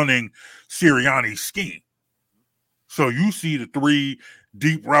Johnson running Sirianni's scheme. So you see the 3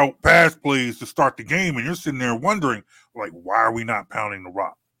 deep route pass plays to start the game, and you're sitting there wondering, like, why are we not pounding the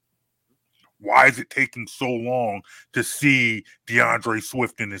rock? Why is it taking so long to see DeAndre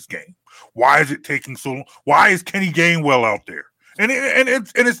Swift in this game? Why is it taking so long? Why is Kenny Gainwell out there? And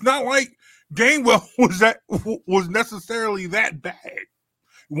it's not like Gainwell was necessarily that bad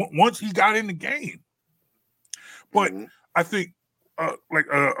once he got in the game. But I think like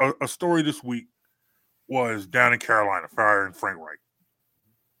a story this week was down in Carolina firing Frank Reich.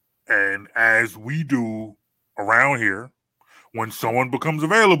 And as we do around here, when someone becomes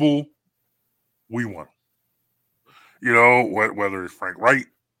available, we want them. You know, whether it's Frank Reich,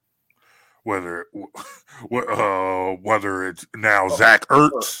 whether it's now Zach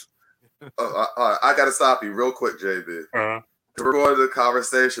Ertz. I got to stop you real quick, JB. We're going to the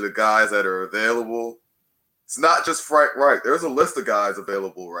conversation of guys that are available. It's not just Frank Reich. There's a list of guys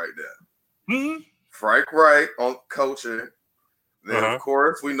available right now. Mm-hmm. Frank Reich on coaching. Then, of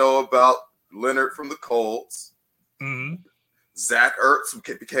course, we know about Leonard from the Colts. Mm-hmm. Zach Ertz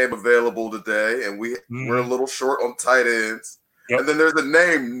became available today, and we're a little short on tight ends. Yep. And then there's a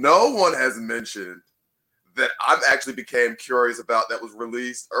name no one has mentioned that I actually became curious about that was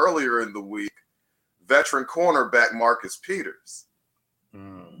released earlier in the week. Veteran cornerback Marcus Peters.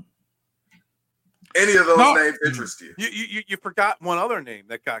 Any of those names interest you? You forgot one other name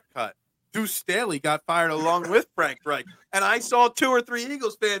that got cut. Deuce Staley got fired along with Frank Reich. And I saw 2 or 3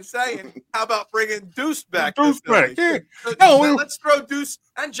 Eagles fans saying, how about bringing Deuce back? Yeah. Let's throw Deuce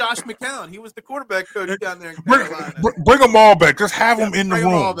and Josh McCown. He was the quarterback coach down there in Carolina. Bring them all back. Just have them in the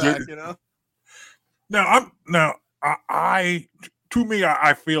room. All back, you know? To me,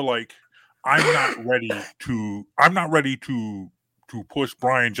 I feel like I'm not ready to push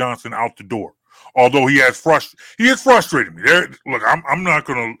Brian Johnson out the door. Although he has frustrated me. Look, I'm not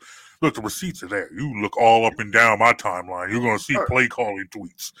gonna look. The receipts are there. You look all up and down my timeline. You're gonna see play calling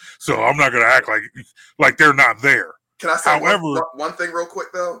tweets. So I'm not gonna act like they're not there. Can I say one thing real quick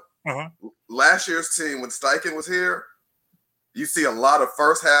though? Last year's team when Steichen was here, you see a lot of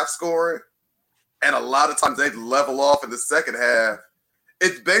first half scoring, and a lot of times they level off in the second half.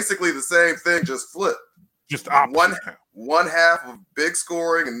 It's basically the same thing, just flip. Just opposite. One half of big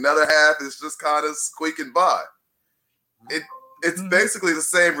scoring, another half is just kind of squeaking by. It's basically the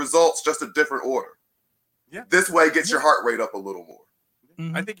same results, just a different order. Yeah. This way gets your heart rate up a little more.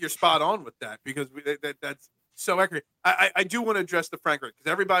 I think you're spot on with that because that's so accurate. I do want to address the Frank Reich because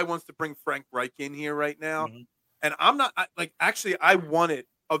everybody wants to bring Frank Reich in here right now. And I'm not I wanted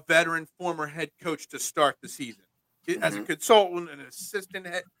a veteran former head coach to start the season as a consultant, an assistant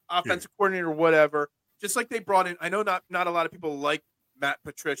head offensive coordinator, whatever. Just like they brought in, I know not a lot of people like Matt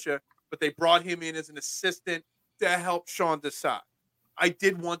Patricia, but they brought him in as an assistant to help Sean Desai. I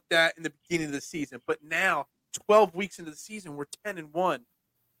did want that in the beginning of the season, but now 12 weeks into the season, we're 10-1.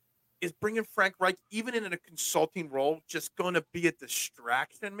 Is bringing Frank Reich, even in a consulting role, just going to be a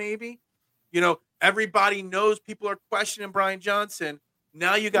distraction? Maybe, everybody knows people are questioning Brian Johnson.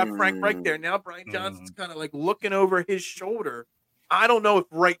 Now you got Frank Reich there. Now Brian Johnson's kind of like looking over his shoulder. I don't know if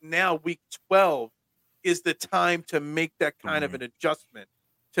right now, week 12. Is the time to make that kind of an adjustment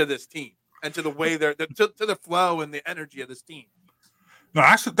to this team and to the way to the flow and the energy of this team. No,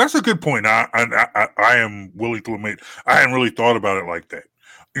 that's a good point. I am willing to admit I hadn't really thought about it like that.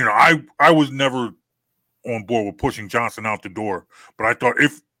 I was never on board with pushing Johnson out the door, but I thought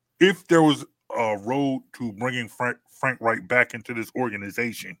if there was a road to bringing Frank Reich back into this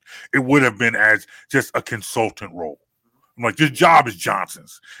organization, it would have been as just a consultant role. I'm like, this job is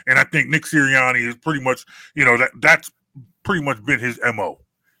Johnson's. And I think Nick Sirianni is pretty much, that's pretty much been his MO.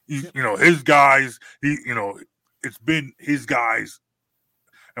 His guys, it's been his guys.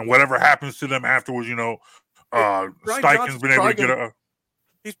 And whatever happens to them afterwards, Steichen's been able to get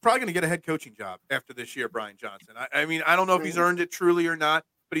he's probably going to get a head coaching job after this year, Brian Johnson. I mean, I don't know if he's earned it truly or not,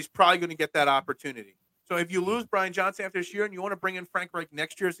 but he's probably going to get that opportunity. So if you lose Brian Johnson after this year and you want to bring in Frank Reich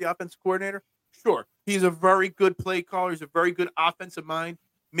next year as the offensive coordinator, sure. He's a very good play caller. He's a very good offensive mind.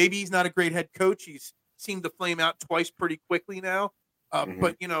 Maybe he's not a great head coach. He's seemed to flame out twice pretty quickly now.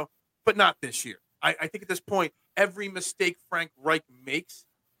 But not this year. I think at this point, every mistake Brian Johnson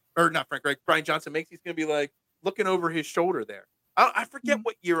makes, he's going to be like looking over his shoulder there. I forget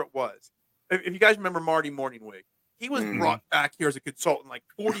what year it was. If you guys remember Marty Morningwig, he was brought back here as a consultant like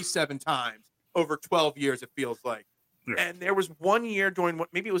 47 times over 12 years, it feels like. Yeah. And there was one year during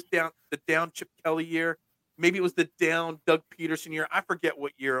maybe it was the down Chip Kelly year. maybe it was the down Doug Peterson year. I forget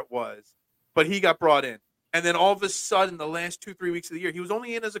what year it was, but he got brought in. And then all of a sudden, the last 2-3 weeks of the year, he was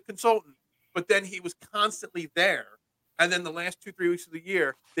only in as a consultant, but then he was constantly there. And then the last 2-3 weeks of the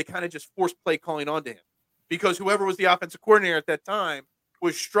year, they kind of just forced play calling onto him because whoever was the offensive coordinator at that time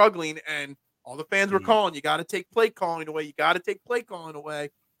was struggling, and all the fans were calling, you got to take play calling away. You got to take play calling away.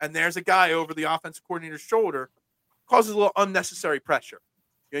 And there's a guy over the offensive coordinator's shoulder, causes a little unnecessary pressure.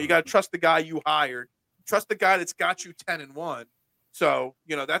 You got to trust the guy you hired, trust the guy that's got you 10-1. So,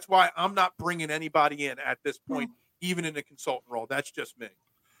 that's why I'm not bringing anybody in at this point, even in a consultant role. That's just me.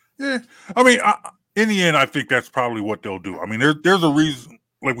 Yeah. I mean, in the end, I think that's probably what they'll do. I mean, there's a reason,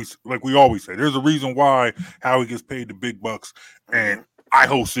 like we always say, there's a reason why Howie gets paid the big bucks, and I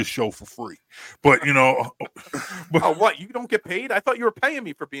host this show for free. But, oh, what? You don't get paid? I thought you were paying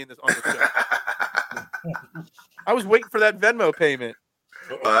me for being on the show. I was waiting for that Venmo payment.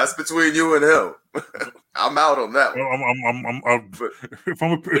 That's between you and him. I'm out on that one.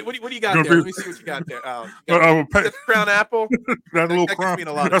 What do you got there? Let me see what you got there. You got Crown Apple. That little crown.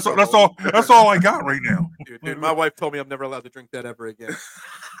 That's all I got right now. Dude, my wife told me I'm never allowed to drink that ever again.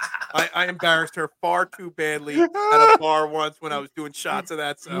 I embarrassed her far too badly at a bar once when I was doing shots of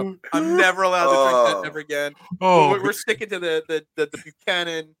that. So I'm never allowed to drink that ever again. We're sticking to the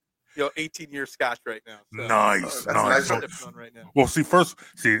Buchanan 18-year scotch right now. So. Nice. Right now. Well,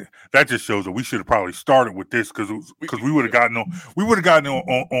 that just shows that we should have probably started with this because we would have gotten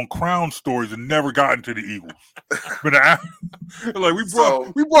on Crown stories and never gotten to the Eagles.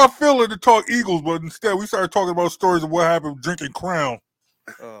 But we brought Phil in to talk Eagles, but instead we started talking about stories of what happened drinking Crown.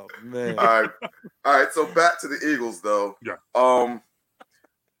 Oh man! All right. So back to the Eagles, though. Yeah.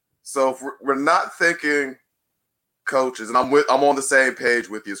 So if we're not thinking coaches, and I'm on the same page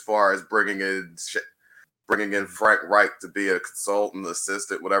with you as far as bringing in Frank Reich to be a consultant,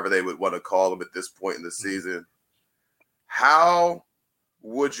 assistant, whatever they would want to call him at this point in the season. How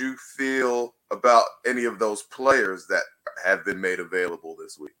would you feel about any of those players that have been made available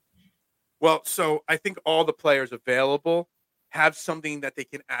this week? Well, so I think all the players available have something that they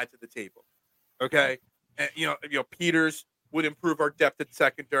can add to the table. Okay, and, Peters would improve our depth at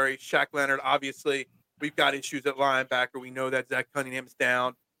secondary. Shaq Leonard, obviously. We've got issues at linebacker. We know that Zach Cunningham's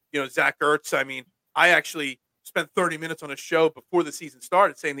down. Zach Ertz, I actually spent 30 minutes on a show before the season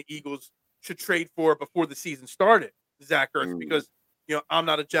started saying the Eagles should trade for before the season started, Zach Ertz, because, I'm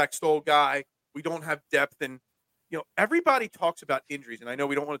not a Jack Stoll guy. We don't have depth. And, everybody talks about injuries. And I know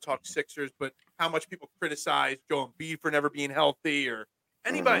we don't want to talk Sixers, but how much people criticize Joe Embiid for never being healthy or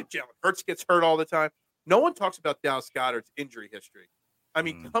anybody. Jalen Hurts gets hurt all the time. No one talks about Dallas Goedert's injury history.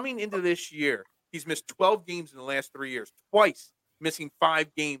 Coming into this year, he's missed 12 games in the last 3 years, twice missing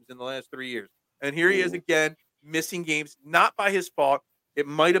 5 games in the last 3 years. And here he is again, missing games, not by his fault. It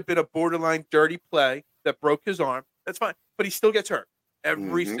might have been a borderline dirty play that broke his arm. That's fine. But he still gets hurt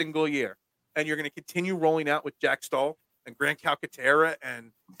every single year. And you're going to continue rolling out with Jack Stoll and Grant Calcaterra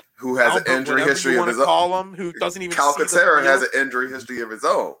and who has an injury history of his own. Call him, who doesn't even Calcaterra has an injury history of his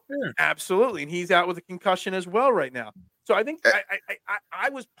own. Yeah. Absolutely. And he's out with a concussion as well right now. So I think I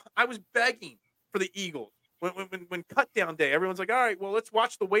was begging for the Eagles when cut down day. Everyone's like, all right, well, let's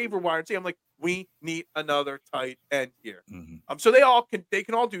watch the waiver wire and see. I'm like, we need another tight end here. So they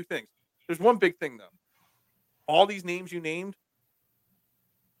can all do things. There's one big thing though. All these names you named,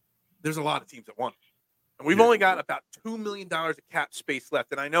 there's a lot of teams that want them. And we've only got about $2 million of cap space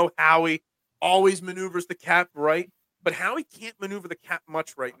left. And I know Howie always maneuvers the cap right, but Howie can't maneuver the cap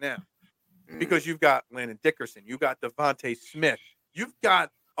much right now because you've got Landon Dickerson, you've got Devontae Smith, you've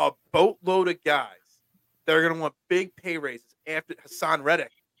got a boatload of guys that are going to want big pay raises after Hassan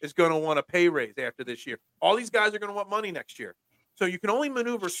Reddick is going to want a pay raise after this year. All these guys are going to want money next year. So you can only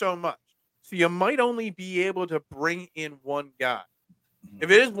maneuver so much. So you might only be able to bring in one guy.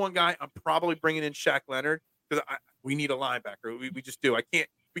 If it is one guy, I'm probably bringing in Shaq Leonard because we need a linebacker. We just do.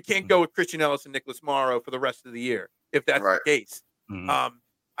 We can't go with Christian Ellis and Nicholas Morrow for the rest of the year if that's the case. I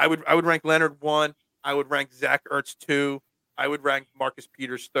would rank Leonard 1. I would rank Zach Ertz 2. I would rank Marcus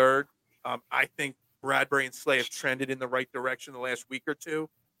Peters 3rd. I think Bradbury and Slay have trended in the right direction the last week or two.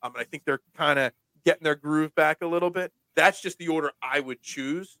 And I think they're kind of getting their groove back a little bit. That's just the order I would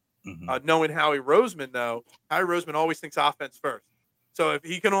choose. Knowing Howie Roseman, though, Howie Roseman always thinks offense first. So if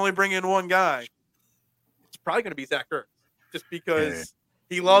he can only bring in one guy, it's probably going to be Zach Ertz, just because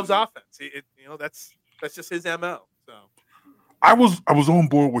he loves offense. That's just his MO. So I was on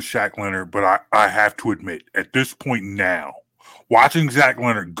board with Shaq Leonard, but I have to admit, at this point now, watching Zach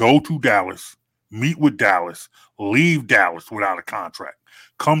Leonard go to Dallas, meet with Dallas, leave Dallas without a contract,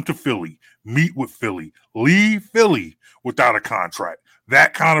 come to Philly, meet with Philly, leave Philly without a contract,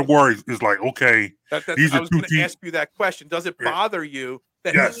 that kind of worries is like, okay, I was going to ask you that question. Does it bother you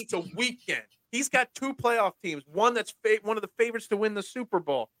that he needs a weekend? He's got 2 playoff teams, one that's one of the favorites to win the Super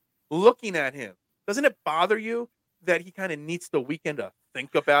Bowl. Looking at him, doesn't it bother you that he kind of needs the weekend to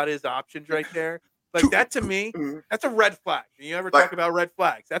think about his options right there? Like that to me, that's a red flag. You ever talk about red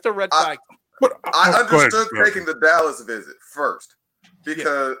flags? That's a red flag. But I understood taking the Dallas visit first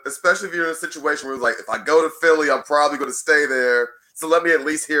because, especially if you're in a situation where it's like, if I go to Philly, I'm probably going to stay there. So let me at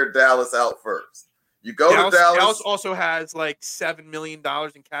least hear Dallas out first. You go to Dallas. Dallas also has like $7 million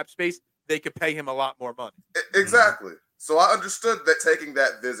in cap space. They could pay him a lot more money. Exactly. So I understood that taking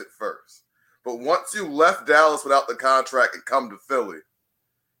that visit first. But once you left Dallas without the contract and come to Philly,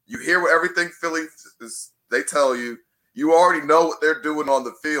 you hear what everything Philly is, they tell you. You already know what they're doing on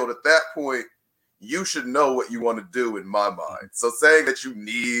the field. At that point, you should know what you want to do in my mind. So saying that you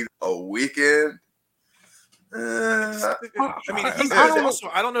need a weekend, I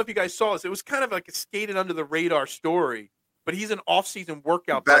don't know if you guys saw this. It was kind of like a skated under the radar story, but he's an off-season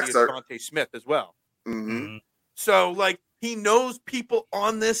workout buddy of Devontae Smith as well. Mm-hmm. So, like, he knows people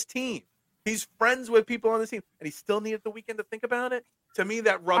on this team. He's friends with people on this team, and he still needed the weekend to think about it. To me,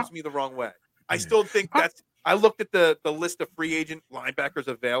 that rubs me the wrong way. I still think that's – I looked at the list of free agent linebackers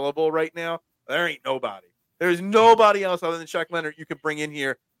available right now. There ain't nobody. There's nobody else other than Shaq Leonard you could bring in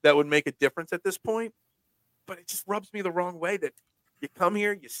here that would make a difference at this point. But it just rubs me the wrong way that you come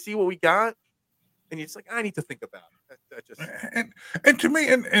here, you see what we got, and you're just like, I need to think about it. And to me,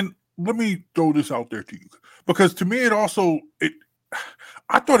 and let me throw this out there to you, because to me I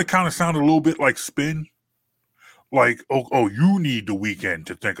thought it kind of sounded a little bit like spin, like oh you need the weekend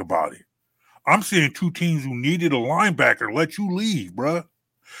to think about it. I'm seeing 2 teams who needed a linebacker let you leave, bruh.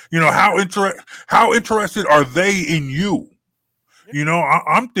 You know how interested are they in you? You know,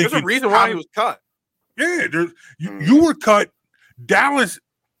 I'm thinking there's a reason why he was cut. Yeah, you were cut. Dallas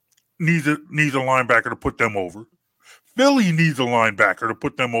needs a linebacker to put them over. Philly needs a linebacker to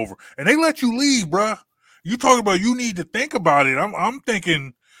put them over, and they let you leave, bruh. You talk about you need to think about it. I'm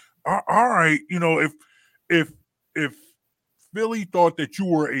thinking, all right, you know, if Philly thought that you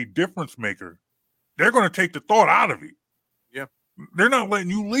were a difference maker, they're going to take the thought out of it. Yeah, they're not letting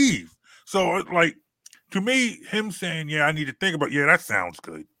you leave. So, like, to me, him saying, "Yeah, I need to think about," that sounds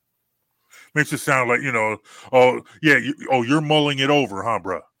good. Makes it sound like, you know, oh yeah, you're mulling it over, huh,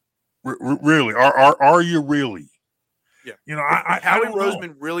 bro? Really? Are you really? Yeah. You know, Howie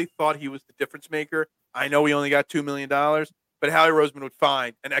Roseman really thought he was the difference maker. I know he only got $2 million, but Howie Roseman would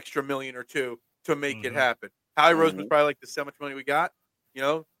find an extra $1 million or $2 million to make it happen. Howie Roseman's probably like, this is how much money we got. You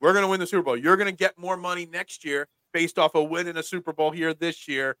know, we're going to win the Super Bowl. You're going to get more money next year based off of winning a Super Bowl here this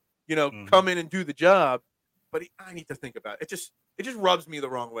year. You know, come in and do the job. But I need to think about it. It just rubs me the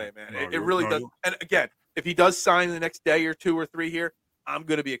wrong way, man. It really does. And again, if he does sign in the next day or 2 or 3 here, I'm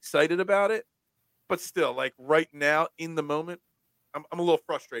going to be excited about it. But still, like right now, in the moment, I'm a little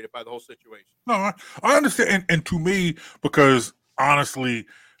frustrated by the whole situation. No, I understand. And to me, because honestly,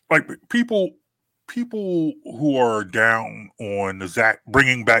 like people who are down on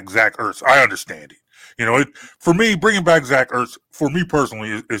bringing back Zach Ertz, I understand it. You know, for me, bringing back Zach Ertz, for me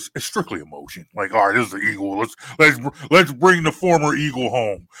personally, is strictly emotion. Like, all right, this is the Eagle. Let's bring the former Eagle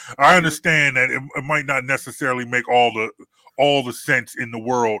home. I understand that it might not necessarily make all the sense in the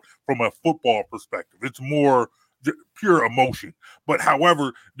world from a football perspective. It's more pure emotion. But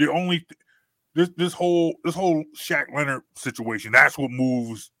however, this whole Shaq Leonard situation, that's what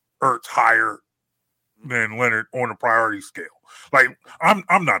moves Ertz higher than Leonard on the priority scale. Like,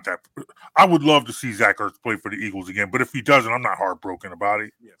 I'm not that. I would love to see Zach Ertz play for the Eagles again, but if he doesn't, I'm not heartbroken about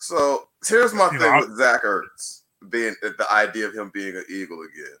it. So here's my thing with Zach Ertz being the idea of him being an Eagle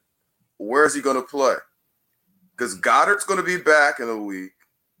again. Where is he going to play? Because Goddard's going to be back in a week.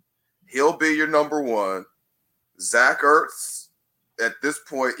 He'll be your number 1. Zach Ertz, at this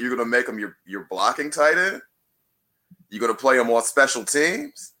point, you're going to make him your blocking tight end. You're going to play him on special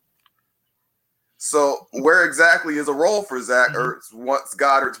teams. So where exactly is a role for Zach Ertz once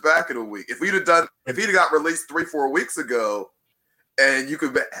Goddard's back in a week? If he'd got released 3-4 weeks ago, and you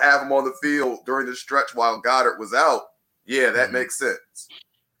could have him on the field during the stretch while Goddard was out, yeah, that makes sense.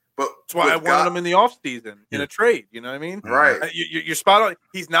 But that's why I wanted him in the offseason in a trade. You know what I mean? Right. You're spot on.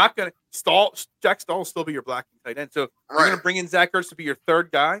 He's not going to Jack Stahl will still be your blocking tight end. So you're going to bring in Zach Ertz to be your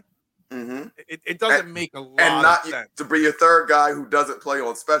third guy. Mm-hmm. It doesn't make a lot of sense. To be your third guy who doesn't play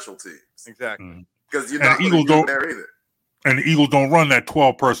on special teams. Exactly. Because you're not going to be there either. And the Eagles don't run that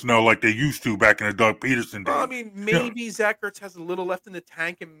 12 personnel like they used to back in the Doug Peterson days. Well, I mean, maybe Zach Ertz has a little left in the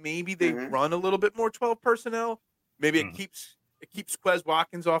tank, and maybe they run a little bit more 12 personnel. Maybe it keeps Quez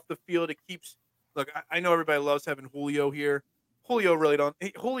Watkins off the field. It keeps – look, I know everybody loves having Julio here, Julio really don't.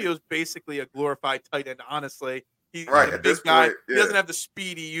 Julio's basically a glorified tight end, honestly. He's right a at big this guy. point, yeah. He doesn't have the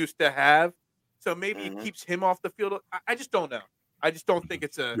speed he used to have. So maybe it keeps him off the field. I just don't know. I just don't think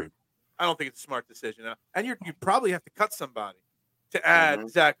it's a smart decision. And you probably have to cut somebody to add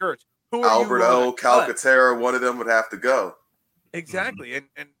Zach Ertz. Who are Albert you O, Calcaterra, one of them would have to go. Exactly. And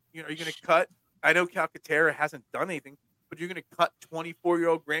are you going to cut? I know Calcaterra hasn't done anything, but you're going to cut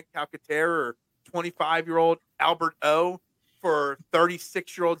 24-year-old Grant Calcaterra or 25-year-old Albert O for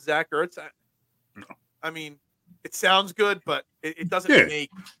 36-year-old Zach Ertz? I mean, it sounds good, but it doesn't make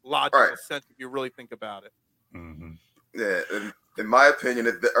logical sense if you really think about it. Mm-hmm. Yeah, and in my opinion,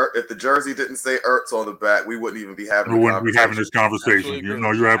 if the jersey didn't say Ertz on the back, we wouldn't even be having this conversation.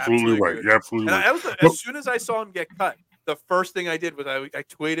 You're absolutely right. You're absolutely right. As soon as I saw him get cut, the first thing I did was I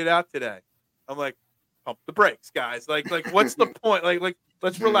tweeted out today. I'm like, pump the brakes, guys. Like what's the point? Like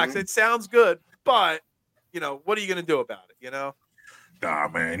let's relax. It sounds good, but what are you going to do about it? Nah,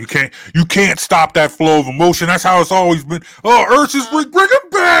 man, you can't stop that flow of emotion. That's how it's always been. Oh, Ertz is bring him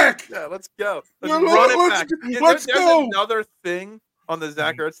back. Yeah, let's go. Let's run it back. There's another thing on the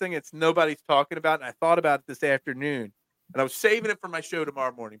Zach Ertz thing. It's nobody's talking about, and I thought about it this afternoon, and I was saving it for my show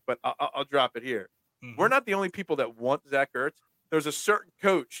tomorrow morning, but I'll drop it here. Mm-hmm. We're not the only people that want Zach Ertz. There's a certain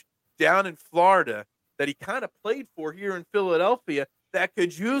coach down in Florida that he kind of played for here in Philadelphia that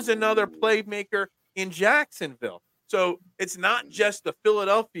could use another playmaker in Jacksonville. So it's not just the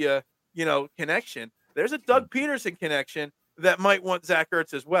Philadelphia, connection. There's a Doug Peterson connection that might want Zach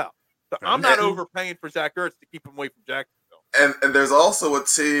Ertz as well. So I'm not overpaying for Zach Ertz to keep him away from Jacksonville. And there's also a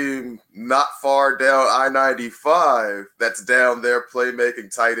team not far down I-95 that's down there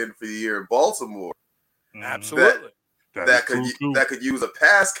playmaking tight end for the year in Baltimore. Absolutely. That could use a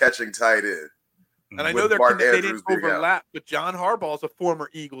pass catching tight end. And I know they didn't overlap, but John Harbaugh is a former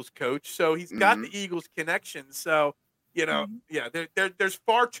Eagles coach, so he's got the Eagles connection. So, there's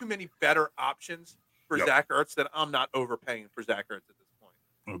far too many better options for Zach Ertz that I'm not overpaying for Zach Ertz at this point.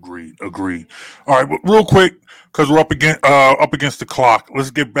 Agreed. All right, but real quick, because we're up against the clock,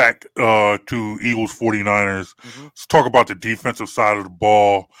 let's get back to Eagles 49ers. Let's talk about the defensive side of the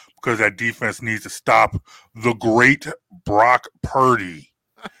ball, because that defense needs to stop the great Brock Purdy.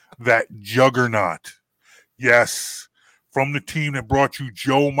 That juggernaut. Yes, from the team that brought you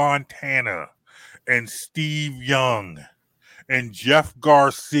Joe Montana and Steve Young and Jeff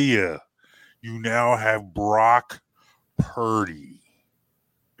Garcia, you now have Brock Purdy.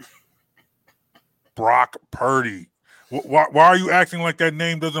 Brock Purdy. Why are you acting like that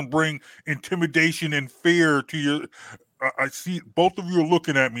name doesn't bring intimidation and fear to your... I see both of you are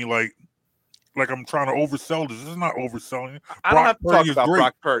looking at me like I'm trying to oversell this. This is not overselling it. I don't have to talk about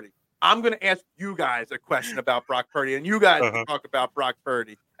Brock Purdy. I'm going to ask you guys a question about Brock Purdy, and you guys can talk about Brock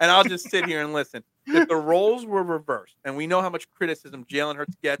Purdy, and I'll just sit here and listen. If the roles were reversed, and we know how much criticism Jalen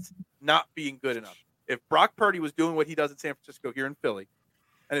Hurts gets not being good enough, if Brock Purdy was doing what he does in San Francisco here in Philly,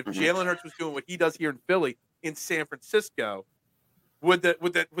 and if Jalen Hurts was doing what he does here in Philly in San Francisco, would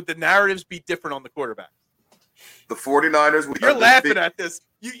the narratives be different on the quarterback? The 49ers would be You're laughing at this.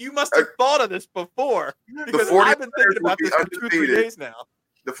 You must have thought of this before, because I've been thinking about this for 2-3 days now.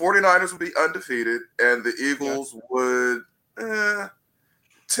 The 49ers would be undefeated, and the Eagles would 10-1,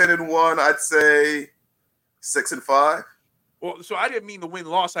 I'd say 6-5. Well, so I didn't mean the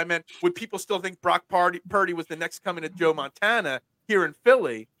win-loss. I meant, would people still think Brock Purdy was the next coming of Joe Montana here in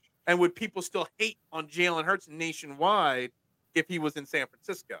Philly? And would people still hate on Jalen Hurts nationwide if he was in San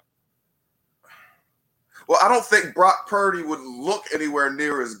Francisco? Well, I don't think Brock Purdy would look anywhere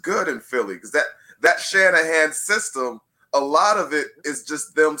near as good in Philly, because that Shanahan system, a lot of it is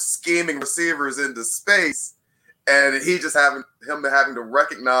just them scheming receivers into space, and he just having to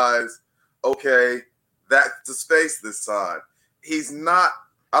recognize, okay, that's the space this time. He's not.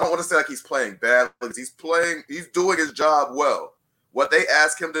 I don't want to say like he's playing bad. He's doing his job well. What they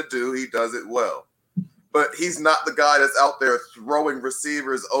ask him to do, he does it well. But he's not the guy that's out there throwing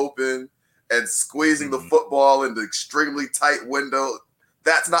receivers open and squeezing the football into extremely tight window.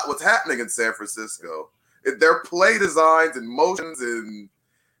 That's not what's happening in San Francisco. Their play designs and motions and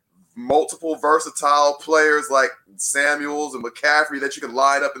multiple versatile players like Samuels and McCaffrey that you can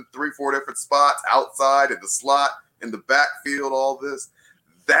line up in 3-4 different spots, outside, in the slot, in the backfield, all this.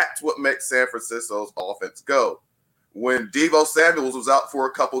 That's what makes San Francisco's offense go. When Deebo Samuels was out for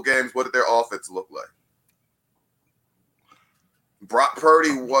a couple games, what did their offense look like? Brock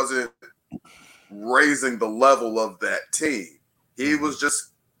Purdy wasn't raising the level of that team. He was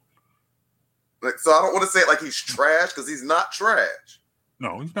just like, so I don't want to say it like he's trash, because he's not trash.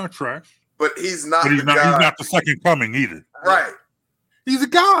 No, he's not trash. But he's not. But he's not the second coming either. Right. He's a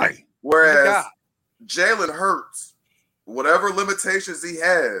guy. Whereas Jalen Hurts whatever limitations he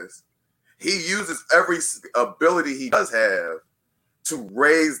has, he uses every ability he does have to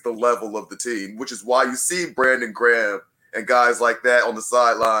raise the level of the team, which is why you see Brandon Graham and guys like that on the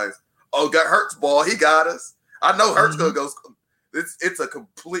sidelines. Oh, got Hurts ball. He got us. I know Hurts going to go. It's a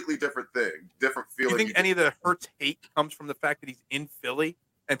completely different thing, different feeling. Do you think any of the Hurts hate comes from the fact that he's in Philly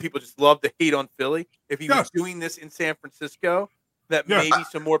and people just love to hate on Philly? If he was doing this in San Francisco, that maybe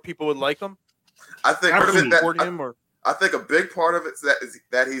some more people would like him? I think part of it I think a big part of it is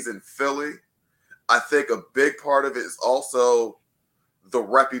that he's in Philly. I think a big part of it is also the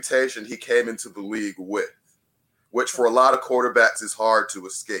reputation he came into the league with, which for a lot of quarterbacks is hard to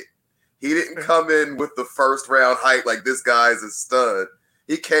escape. He didn't come in with the first round hype like this guy's a stud.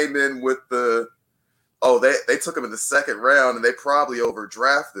 He came in with they took him in the second round and they probably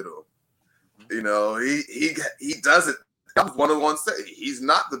overdrafted him. You know, he doesn't. That was one of the ones saying he's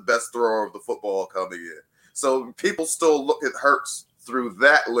not the best thrower of the football coming in. So people still look at Hurts through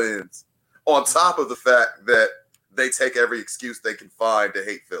that lens, on top of the fact that they take every excuse they can find to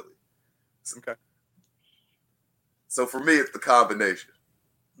hate Philly. Okay. So for me, it's the combination.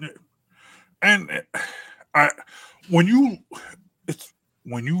 And when you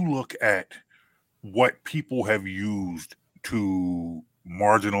look at what people have used to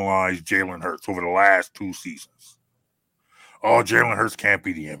marginalize Jalen Hurts over the last 2 seasons. Oh, Jalen Hurts can't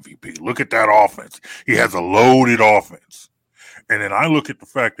be the MVP. Look at that offense. He has a loaded offense. And then I look at the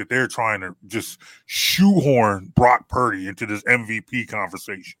fact that they're trying to just shoehorn Brock Purdy into this MVP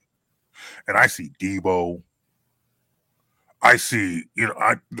conversation. And I see Debo. I see,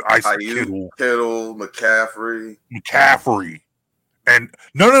 I see Kittle, McCaffrey. And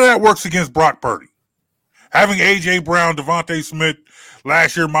none of that works against Brock Purdy. Having A.J. Brown, Devontae Smith,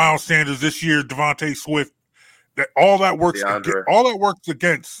 last year Miles Sanders, this year Devontae Swift, all that works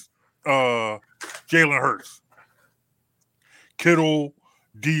against Jalen Hurts. Kittle,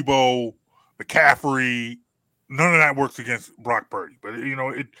 Debo, McCaffrey, none of that works against Brock Purdy. But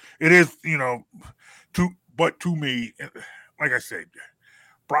it is, to me, like I said,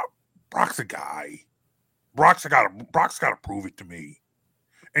 Brock's a guy. Brock's got to prove it to me.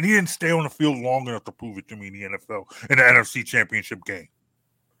 And he didn't stay on the field long enough to prove it to me in the NFL, in the NFC Championship game.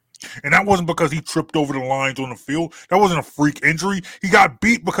 And that wasn't because he tripped over the lines on the field. That wasn't a freak injury. He got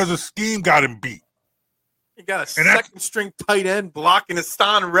beat because the scheme got him beat. He got a second-string tight end blocking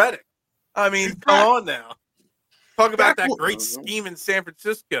Hassan Reddick. I mean, come on now. Talk about that great scheme in San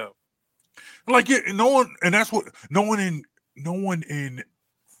Francisco. Like Niners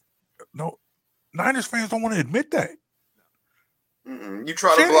fans don't want to admit that. You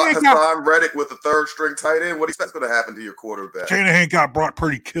try to block Hassan Reddick with a third-string tight end, what do you expect going to happen to your quarterback? Shanahan got Brock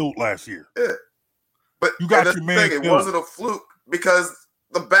Purdy killed last year. Yeah. But you got your man killed. It wasn't a fluke because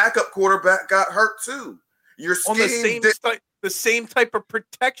the backup quarterback got hurt too. Your scheme on the same type of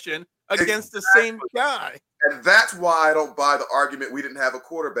protection against the same guy. And that's why I don't buy the argument we didn't have a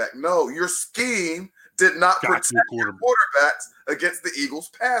quarterback. No, your scheme did not protect your quarterbacks against the Eagles'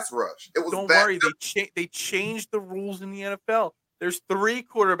 pass rush. It was Don't worry, they changed the rules in the NFL. There's 3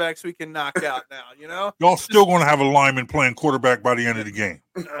 quarterbacks we can knock out now, Y'all still going to have a lineman playing quarterback by the end of the game.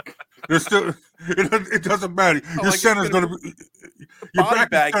 There's still it doesn't matter. Your center's going to be your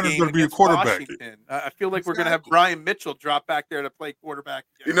backup center's going to be a quarterback. Washington. I feel like we're going to have Brian Mitchell drop back there to play quarterback.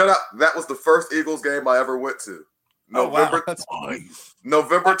 That was the first Eagles game I ever went to. November 12th,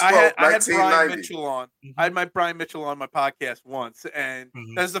 1990. I had Brian Mitchell on. I had my Brian Mitchell on my podcast once, and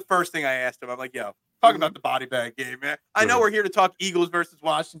that's the first thing I asked him. I'm like, yo, talk about the body bag game, man. I know we're here to talk Eagles versus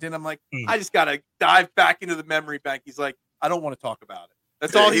Washington. I'm like, I just got to dive back into the memory bank. He's like, I don't want to talk about it.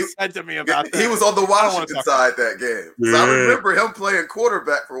 That's all he said to me about that. He was on the Washington side that game. Yeah. So I remember him playing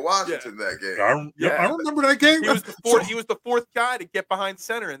quarterback for Washington that game. I remember that game. He was the fourth guy to get behind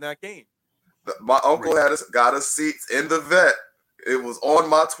center in that game. My uncle got us seats in the vet. It was on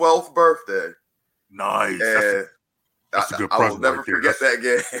my 12th birthday. Nice. That's a good present. I will never forget that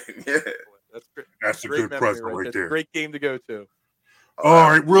game. Yeah. That's great. That's a good present right there. Great game to go to. All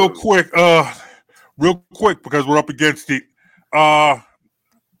right, real quick, because we're up against it.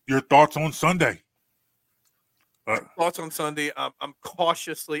 Your thoughts on Sunday? Thoughts on Sunday? I'm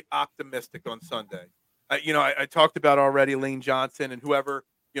cautiously optimistic on Sunday. I talked about already Lane Johnson and whoever.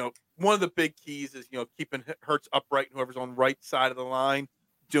 One of the big keys is keeping Hurts upright. And whoever's on right side of the line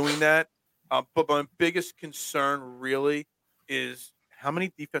doing that. But my biggest concern really is how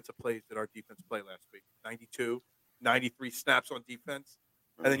many defensive plays did our defense play last week? 92, 93 snaps on defense.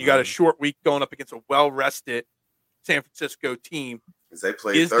 And then you got a short week going up against a well-rested San Francisco team. They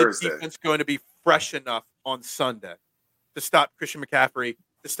play Thursday. The defense going to be fresh enough on Sunday to stop Christian McCaffrey,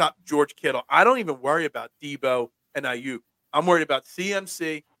 to stop George Kittle? I don't even worry about Debo and Ayuk. I'm worried about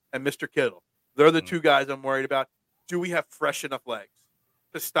CMC and Mr. Kittle. They're the two guys I'm worried about. Do we have fresh enough legs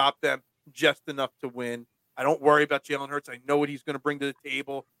to stop them just enough to win? I don't worry about Jalen Hurts. I know what he's going to bring to the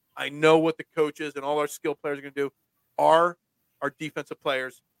table. I know what the coaches and all our skill players are going to do. Are our defensive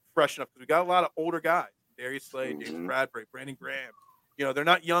players fresh enough? Because we got a lot of older guys. Darius Slade, James Bradbury, Brandon Graham. They're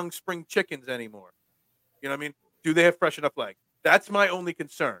not young spring chickens anymore. You know what I mean? Do they have fresh enough legs? That's my only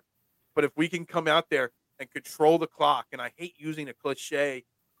concern. But if we can come out there and control the clock, and I hate using a cliche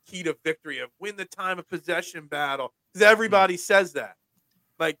key to victory of win the time of possession battle, because everybody says that.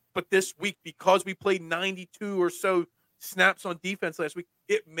 But this week, because we played 92 or so snaps on defense last week,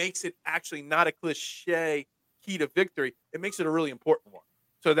 it makes it actually not a cliche key to victory. It makes it a really important one.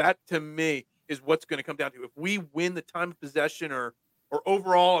 So that, to me, is what's going to come down to. If we win the time of possession or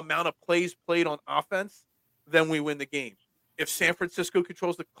overall amount of plays played on offense, then we win the game. If San Francisco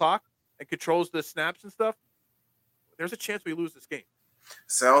controls the clock and controls the snaps and stuff, there's a chance we lose this game.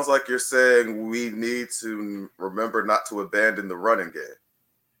 Sounds like you're saying we need to remember not to abandon the running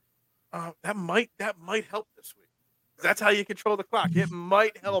game. That might help this week. That's how you control the clock. It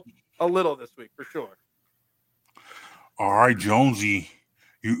might help a little this week for sure. All right, Jonesy.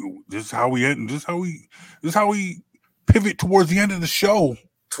 This is how we end. This is how we pivot towards the end of the show.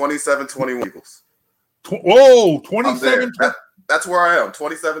 27-21 Eagles. 27. That's where I am.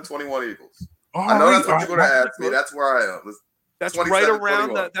 27-21 Eagles. I know that's what you're going to ask me. That's where I am.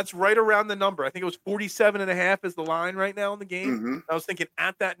 That's right around the number. I think it was 47.5 is the line right now in the game. Mm-hmm. I was thinking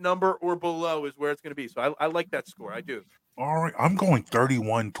at that number or below is where it's going to be. So I like that score. I do. All right. I'm going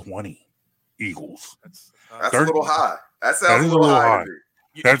 31-20 Eagles. That's a little high. That sounds a little high.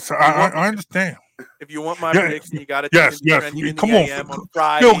 I understand. If you want my prediction, you got to yes. Come on. On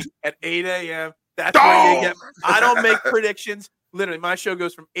Friday at 8 a.m. That's where you get. I don't make predictions. Literally, my show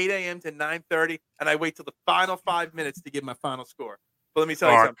goes from 8 a.m. to 9:30, and I wait till the final 5 minutes to give my final score. But let me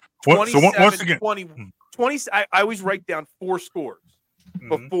tell you something. 27, 20. I always write down 4 scores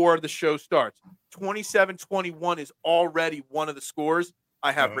before the show starts. 27-21 is already one of the scores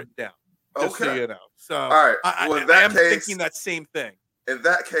I have written down. Just so you know. So all right. I am thinking that same thing. In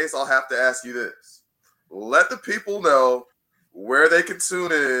that case, I'll have to ask you this. Let the people know where they can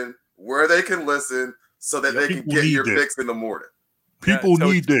tune in, where they can listen, so that they can get your picks in the morning. People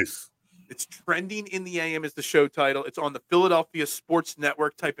need this. It's trending in the AM is the show title. It's on the Philadelphia Sports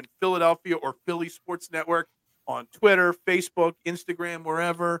Network. Type in Philadelphia or Philly Sports Network on Twitter, Facebook, Instagram,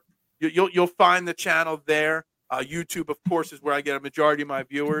 wherever. You'll find the channel there. YouTube, of course, is where I get a majority of my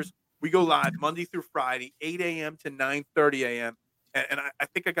viewers. We go live Monday through Friday, 8 a.m. to 9:30 a.m. And I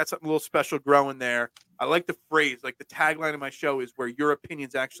think I got something a little special growing there. I like the phrase, like the tagline of my show is where your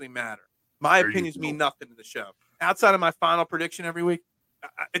opinions actually matter. My opinions mean nothing to the show. Outside of my final prediction every week,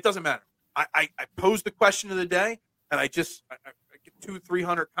 it doesn't matter. I pose the question of the day, and I get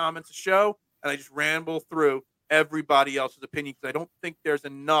 200-300 comments a show, and I just ramble through everybody else's opinion because I don't think there's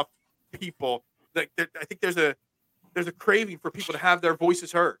enough people. I think there's a craving for people to have their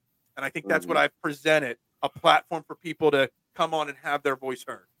voices heard, and I think that's what I've presented, a platform for people to come on and have their voice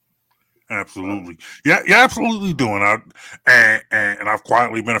heard. Absolutely. Yeah, you're absolutely doing it. And I've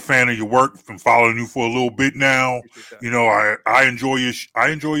quietly been a fan of your work and following you for a little bit now. I enjoy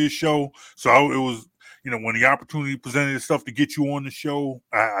your show. So it was, when the opportunity presented itself to get you on the show,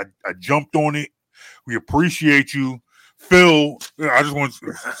 I jumped on it. We appreciate you. Phil, I just want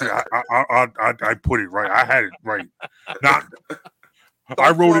to say I put it right. I had it right.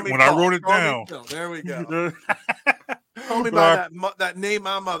 I wrote it when I wrote it down. There we go. Call me by that name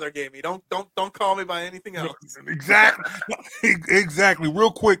my mother gave me. Don't call me by anything else. Exactly.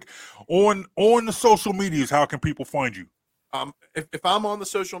 Real quick, on the social medias, how can people find you? If I'm on the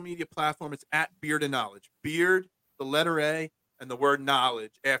social media platform, it's at Beard and Knowledge. Beard, the letter A, and the word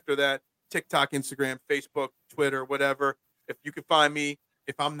knowledge. After that, TikTok, Instagram, Facebook, Twitter, whatever. If you can find me,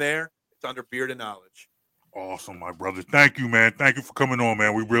 if I'm there, it's under Beard and Knowledge. Awesome, my brother. Thank you, man. Thank you for coming on,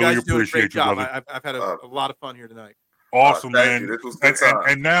 man. We really appreciate you, brother. I've had a lot of fun here tonight. Awesome, man.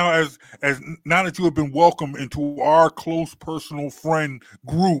 And now as now that you have been welcomed into our close personal friend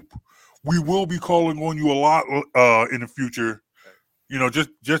group, we will be calling on you a lot in the future.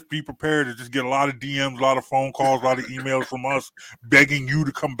 Just be prepared to just get a lot of DMs, a lot of phone calls, a lot of emails from us begging you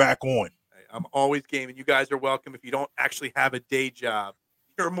to come back on. I'm always game, and you guys are welcome. If you don't actually have a day job,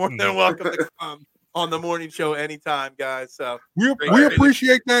 you're more than welcome to come on the morning show anytime, guys. So we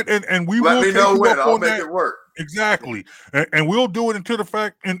appreciate that, and we let will me know when. I'll make it work. Exactly. And we'll do it until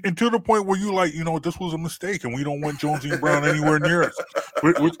the point where you like, this was a mistake and we don't want Jonesy and Brown anywhere near us.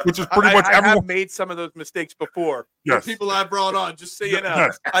 Which is pretty much everyone. I have made some of those mistakes before. Yes. The people I brought on, just so you know.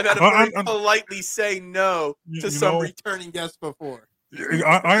 Yes. I've had to very politely say no to some returning guests before.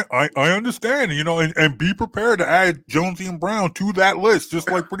 I understand, and be prepared to add Jonesy and Brown to that list, just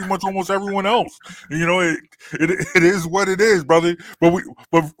like pretty much almost everyone else. It is what it is, brother. But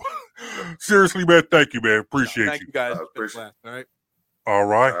seriously, man, thank you, man. Appreciate thank you guys. All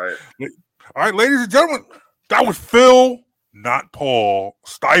right, ladies and gentlemen, that was Phil, not Paul,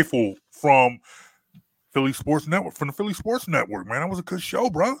 Stiefel from Philly Sports Network, from the Philly Sports Network. Man, that was a good show,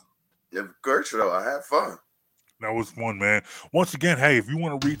 bro. Yeah, great show. I had fun. That was fun, man. Once again, hey, if you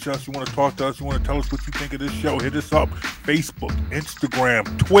want to reach us, you want to talk to us, you want to tell us what you think of this show, hit us up. Facebook, Instagram,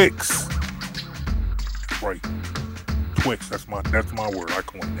 Twix. Right. Twix, that's my word. I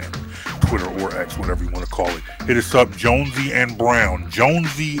coined that. Twitter or X, whatever you want to call it. Hit us up, Jonesy and Brown.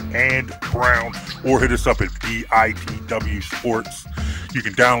 Jonesy and Brown. Or hit us up at BITW Sports. You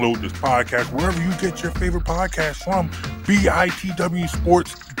can download this podcast wherever you get your favorite podcast from.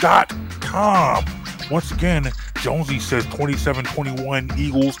 BITWsports.com. Once again, Jonesy says 27-21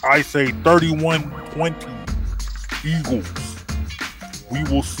 Eagles. I say 31-20 Eagles. We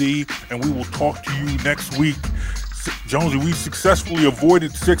will see, and we will talk to you next week. Jonesy, we successfully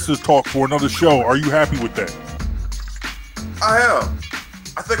avoided Sixers talk for another show. Are you happy with that? I am.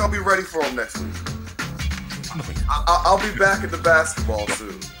 I think I'll be ready for them next week. I'll be back at the basketball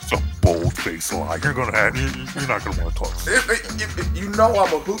soon. It's a bold-faced lie. You're not going to want to talk. You know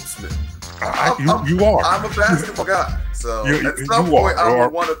I'm a hoopsman. You are. I'm a basketball guy. So at some point, I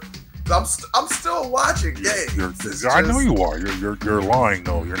would want to. I'm still watching games. I know you are. You're lying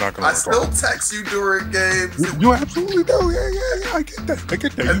though. You're not going to. I still text you during games. You absolutely do. Yeah. I get that.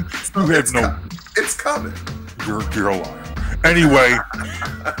 You have no. It's coming. You're a liar. Anyway,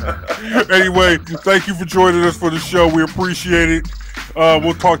 thank you for joining us for the show. We appreciate it.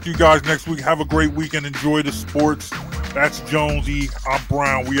 We'll talk to you guys next week. Have a great weekend. Enjoy the sports. That's Jonesy. I'm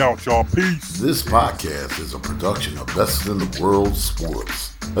Brown. We out, y'all. Peace. This podcast is a production of Best in the World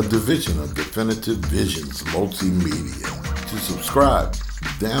Sports, a division of Definitive Visions Multimedia. To subscribe,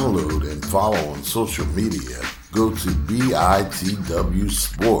 download, and follow on social media, go to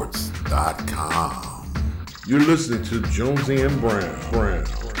BITWsports.com. You're listening to Jonesy and Brown.